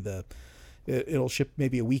 Probably it'll ship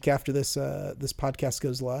maybe a week after this podcast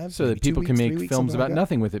goes live. So that people can make films about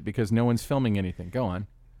nothing with it, because no one's filming anything. Go on.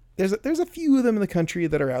 there's a few of them in the country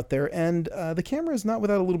that are out there, and the camera is not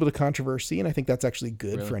without a little bit of controversy, and I think that's actually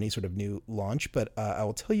good for any sort of new launch. But I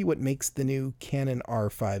will tell you what makes the new Canon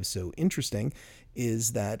R5 so interesting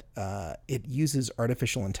is that it uses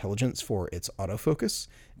artificial intelligence for its autofocus.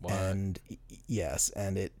 What? And yes,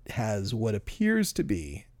 and it has what appears to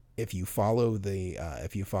be, if you follow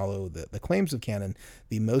the claims of Canon,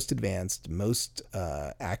 the most advanced, most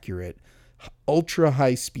accurate, ultra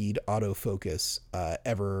high speed autofocus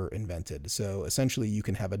ever invented. So essentially you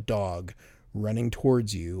can have a dog running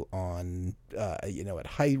towards you on at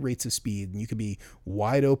high rates of speed, and you could be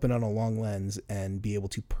wide open on a long lens and be able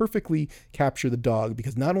to perfectly capture the dog,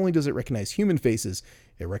 because not only does it recognize human faces,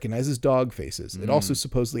 it recognizes dog faces. It also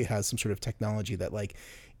supposedly has some sort of technology that, like,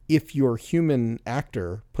 if your human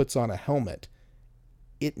actor puts on a helmet,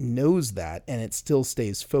 it knows that, and it still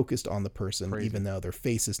stays focused on the person, even though their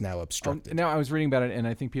face is now obstructed. Now, I was reading about it, and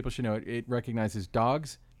I think people should know it. It recognizes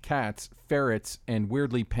dogs, cats, ferrets, and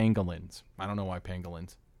weirdly pangolins. I don't know why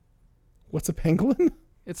pangolins. What's a pangolin?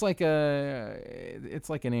 It's like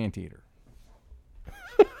an anteater.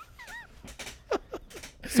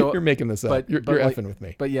 So you're making this up. But, you're effing with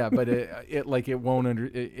me. But yeah, but it won't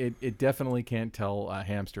it definitely can't tell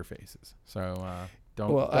hamster faces. So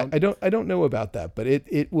I don't know about that, but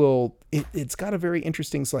it's got a very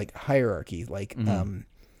interesting hierarchy. Like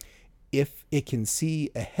if it can see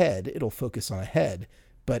a head, it'll focus on a head.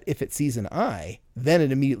 But if it sees an eye, then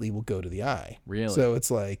it immediately will go to the eye. Really? So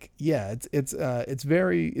it's like, yeah, it's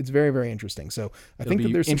very, very interesting. So I think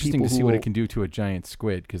that there's some interesting people to see what it can do to a giant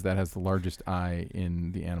squid, because that has the largest eye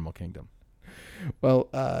in the animal kingdom. Well,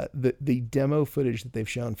 the demo footage that they've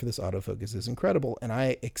shown for this autofocus is incredible, and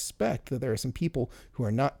I expect that there are some people who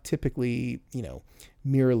are not typically,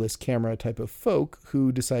 mirrorless camera type of folk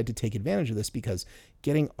who decide to take advantage of this, because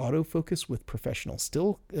getting autofocus with professional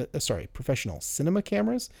cinema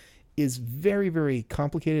cameras is very, very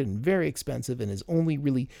complicated and very expensive, and is only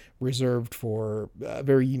really reserved for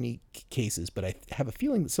very unique cases. But I have a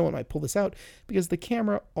feeling that someone might pull this out, because the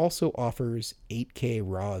camera also offers 8K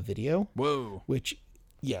RAW video. Whoa. Which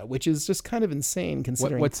is just kind of insane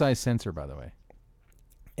considering. What size sensor, by the way?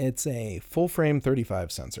 It's a full frame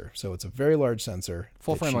 35 sensor, so it's a very large sensor.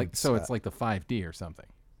 Full frame, it's like the 5D or something.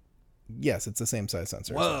 Yes, it's the same size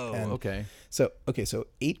sensor. Whoa, and okay. So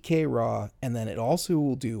 8K RAW, and then it also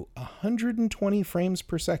will do 120 frames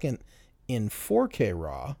per second in 4K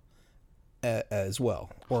RAW as well,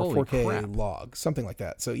 or Holy 4K crap. log, something like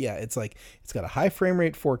that. So yeah, it's got a high frame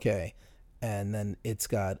rate 4K, and then it's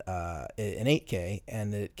got an 8K,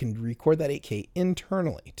 and it can record that 8K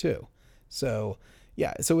internally too. So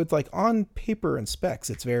yeah, so it's like on paper and specs,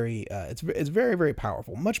 it's very, very, very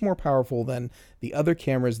powerful, much more powerful than the other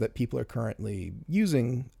cameras that people are currently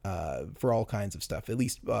using for all kinds of stuff, at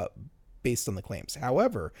least based on the claims.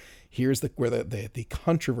 However, here's where the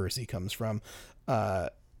controversy comes from.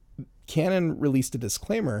 Canon released a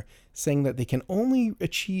disclaimer saying that they can only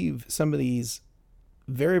achieve some of these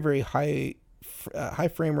very, very high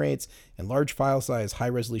frame rates and large file size, high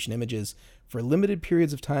resolution images for limited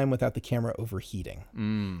periods of time without the camera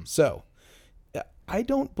overheating. So I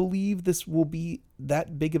don't believe this will be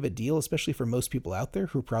that big of a deal, especially for most people out there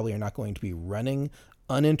who probably are not going to be running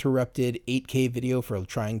uninterrupted 8K video for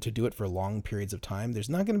trying to do it for long periods of time. There's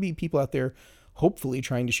not going to be people out there hopefully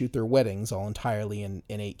trying to shoot their weddings all entirely in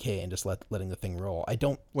 8K and just letting the thing roll. I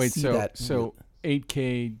don't see that. So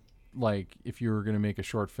 8K, like if you were going to make a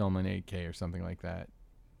short film in 8K or something like that,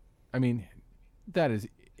 I mean,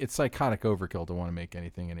 it's psychotic overkill to want to make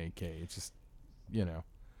anything in 8K. It's just,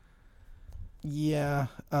 Yeah,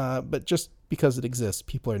 but just because it exists,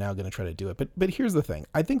 people are now going to try to do it. But here's the thing.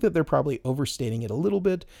 I think that they're probably overstating it a little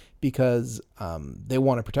bit, because they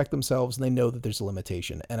want to protect themselves, and they know that there's a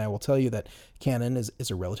limitation. And I will tell you that Canon is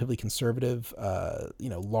a relatively conservative,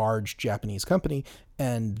 large Japanese company,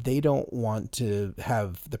 and they don't want to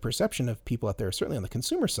have the perception of people out there, certainly on the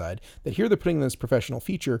consumer side, that here they're putting this professional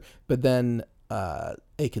feature, but then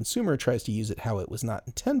a consumer tries to use it how it was not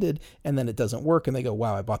intended, and then it doesn't work, and they go,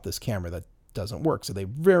 wow, I bought this camera that doesn't work. So they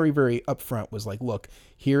very, very upfront was like, look,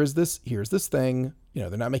 here's this thing. They're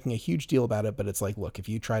not making a huge deal about it, but it's like, look, if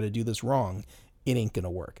you try to do this wrong, it ain't gonna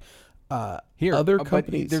work. Other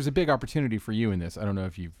companies, but there's a big opportunity for you in this. I don't know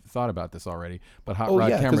if you've thought about this already, but Hot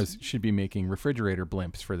Rod Cameras should be making refrigerator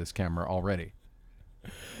blimps for this camera already.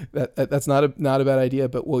 That's not a bad idea,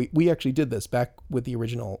 but we actually did this back with the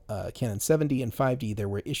original Canon 70 and 5D. There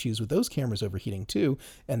were issues with those cameras overheating too,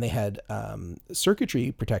 and they had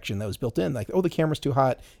circuitry protection that was built in, like, oh, the camera's too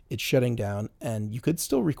hot, it's shutting down, and you could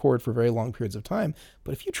still record for very long periods of time.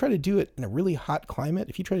 But if you try to do it in a really hot climate,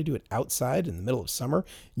 if you try to do it outside in the middle of summer,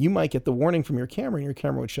 you might get the warning from your camera and your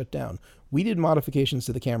camera would shut down. We did modifications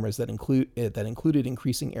to the cameras that included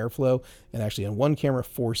increasing airflow, and actually on one camera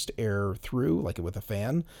forced air through, like with a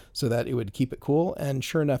fan, so that it would keep it cool. And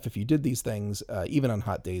sure enough, if you did these things, even on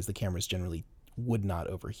hot days, the cameras generally would not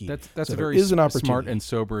overheat. That's so a very smart and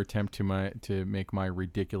sober attempt to make my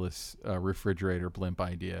ridiculous refrigerator blimp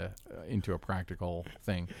idea into a practical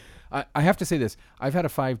thing. I have to say this: I've had a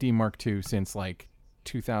 5D Mark II since like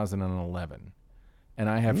 2011. And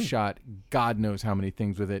I have shot God knows how many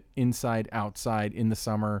things with it, inside, outside, in the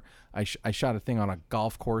summer. I shot a thing on a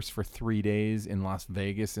golf course for 3 days in Las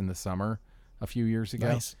Vegas in the summer a few years ago.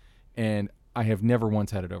 Nice. And I have never once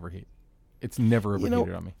had it overheat. It's never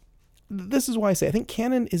overheated on me. This is why I say I think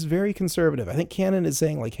Canon is very conservative. I think Canon is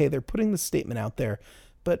saying, like, hey, they're putting this statement out there,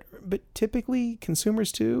 but typically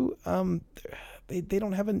consumers too, they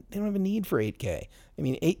don't have a need for 8K. I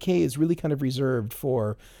mean, 8K is really kind of reserved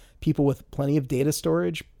for people with plenty of data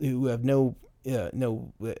storage who have no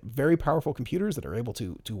very powerful computers that are able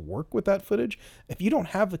to work with that footage. If you don't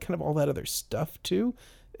have the kind of all that other stuff too,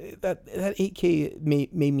 that 8K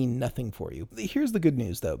may mean nothing for you. Here's the good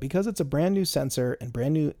news though, because it's a brand new sensor and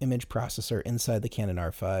brand new image processor inside the Canon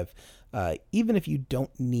R5, even if you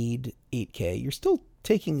don't need 8K, you're still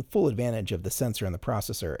taking full advantage of the sensor and the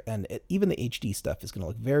processor, and even the HD stuff is going to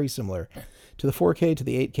look very similar to the 4K, to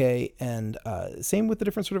the 8K, and same with the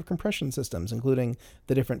different sort of compression systems, including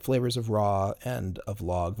the different flavors of RAW and of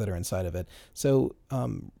log that are inside of it. So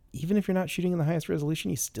even if you're not shooting in the highest resolution,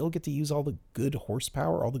 you still get to use all the good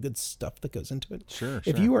horsepower, all the good stuff that goes into it. Sure.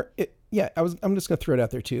 If you are, I'm just going to throw it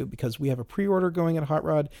out there too, because we have a pre-order going at Hot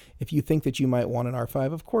Rod. If you think that you might want an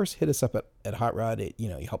R5, of course, hit us up at Hot Rod. You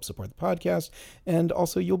help support the podcast, and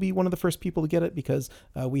also you'll be one of the first people to get it because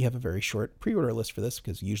we have a very short pre-order list for this,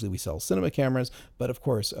 because usually we sell cinema cameras, but of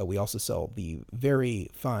course we also sell the very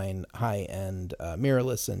fine high-end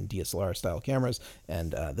mirrorless and DSLR style cameras,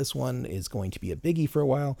 and this one is going to be a biggie for a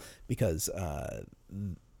while because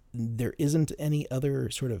there isn't any other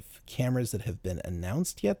sort of cameras that have been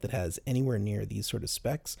announced yet that has anywhere near these sort of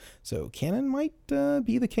specs. So Canon might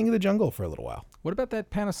be the king of the jungle for a little while. What about that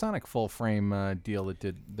Panasonic full frame deal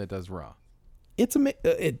that does RAW?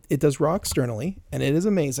 It does RAW externally, and it is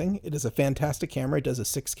amazing. It is a fantastic camera. It does a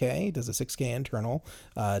 6K. It does a 6K internal.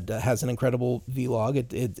 Has an incredible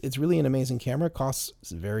vlog. It's really an amazing camera.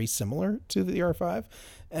 Costs very similar to the R5.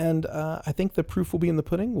 And I think the proof will be in the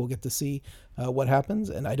pudding. We'll get to see what happens.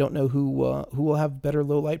 And I don't know who will have better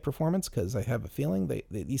low light performance, because I have a feeling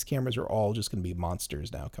these cameras are all just going to be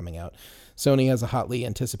monsters now coming out. Sony has a hotly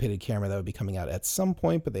anticipated camera that would be coming out at some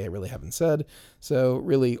point, but they really haven't said. So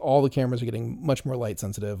really all the cameras are getting much more light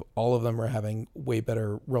sensitive. All of them are having way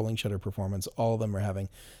better rolling shutter performance. All of them are having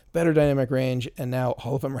better dynamic range, and now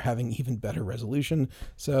all of them are having even better resolution.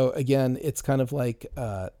 So again, it's kind of like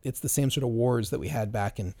it's the same sort of wars that we had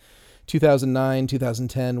back in 2009,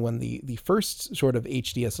 2010, when the first sort of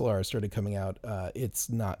HDSLR started coming out. It's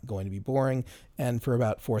not going to be boring, and for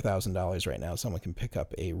about $4,000 right now, someone can pick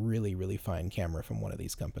up a really, really fine camera from one of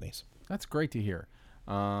these companies. That's great to hear.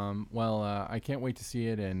 I can't wait to see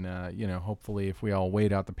it, and hopefully, if we all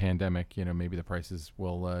wait out the pandemic, maybe the prices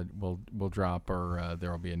will drop, or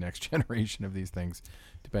there will be a next generation of these things,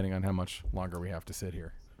 depending on how much longer we have to sit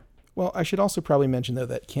here. Well, I should also probably mention, though,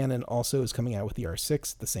 that Canon also is coming out with the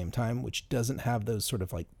R6 at the same time, which doesn't have those sort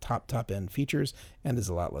of like top end features and is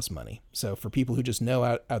a lot less money. So for people who just know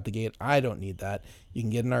out the gate, I don't need that, you can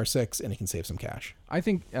get an R6 and you can save some cash. I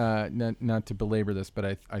think, not to belabor this,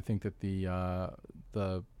 but I think that the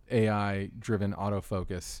AI-driven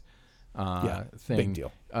autofocus thing, big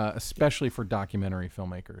deal. Especially for documentary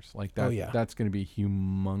filmmakers, like that. That's going to be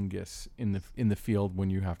humongous in the field when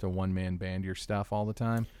you have to one-man band your stuff all the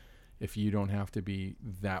time. If you don't have to be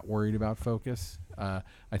that worried about focus, I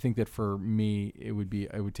think that for me, it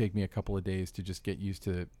would take me a couple of days to just get used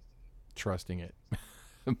to trusting it.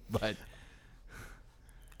 But.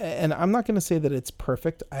 And I'm not going to say that it's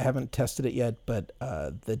perfect. I haven't tested it yet, but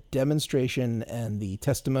the demonstration and the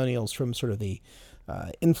testimonials from sort of the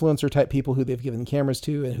influencer type people who they've given cameras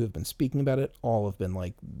to and who have been speaking about it, all have been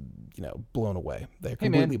blown away. They're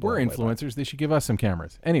completely blown away. We're influencers. They should give us some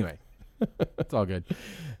cameras. Anyway, it's all good.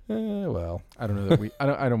 Well, I don't know that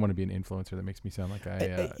I don't want to be an influencer. That makes me sound like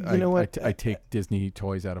I take Disney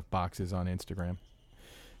toys out of boxes on Instagram.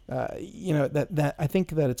 that I think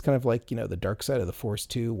that it's kind of like, the dark side of the Force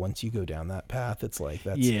too. Once you go down that path, it's like,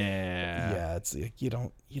 that's, it's like, you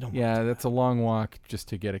don't. Yeah. That's a long walk just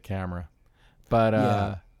to get a camera, but,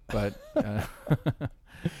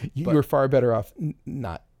 you're far better off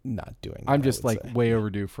not doing that. I'm just like way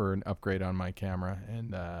overdue for an upgrade on my camera.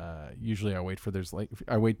 And, usually I wait till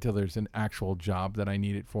there's an actual job that I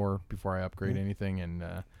need it for before I upgrade anything. And,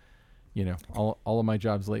 all of my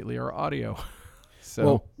jobs lately are audio. So,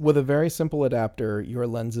 well, with a very simple adapter, your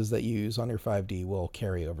lenses that you use on your 5D will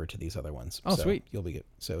carry over to these other ones. Oh, so sweet. You'll be good.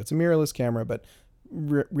 So it's a mirrorless camera, but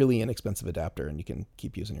really inexpensive adapter, and you can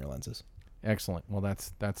keep using your lenses. Excellent. Well,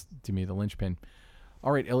 that's to me the linchpin.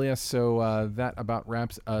 All right, Elias. So that about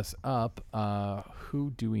wraps us up.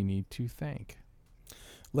 Who do we need to thank?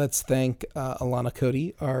 Let's thank Alana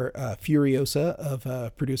Cody, our Furiosa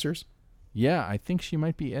of producers. Yeah, I think she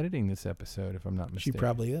might be editing this episode, if I'm not mistaken. She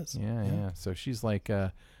probably is. Yeah. So she's like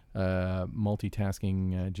a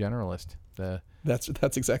multitasking generalist.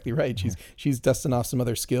 That's exactly right. She's dusting off some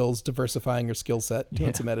other skills, diversifying her skill set,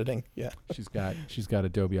 doing some editing. Yeah, she's got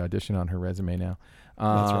Adobe Audition on her resume now.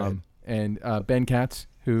 That's right. And Ben Katz,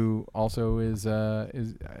 who also is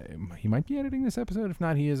he might be editing this episode. If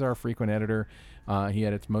not, he is our frequent editor. He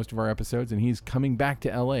edits most of our episodes, and he's coming back to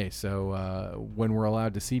LA. So when we're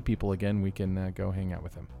allowed to see people again, we can go hang out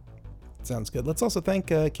with him. Sounds good. Let's also thank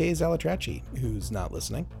Kay Zalatrachi, who's not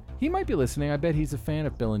listening. He might be listening. I bet he's a fan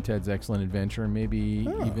of Bill and Ted's Excellent Adventure, and maybe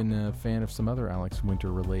even a fan of some other Alex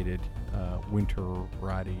Winter related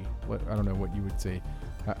Winterati. I don't know what you would say.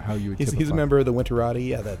 How you would. He's a member of the Winterati.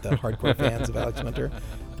 Yeah, the hardcore fans of Alex Winter.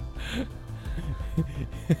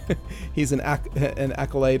 He's an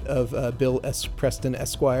acolyte of Bill S. Preston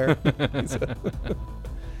Esquire.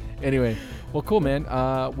 Anyway, well, cool, man.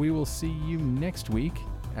 We will see you next week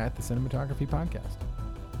at the Cinematography Podcast.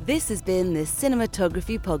 This has been the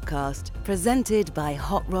Cinematography Podcast, presented by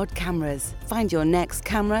Hot Rod Cameras. Find your next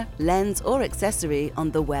camera, lens, or accessory on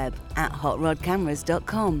the web at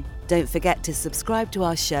hotrodcameras.com. Don't forget to subscribe to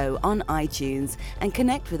our show on iTunes and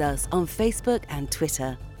connect with us on Facebook and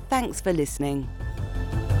Twitter. Thanks for listening.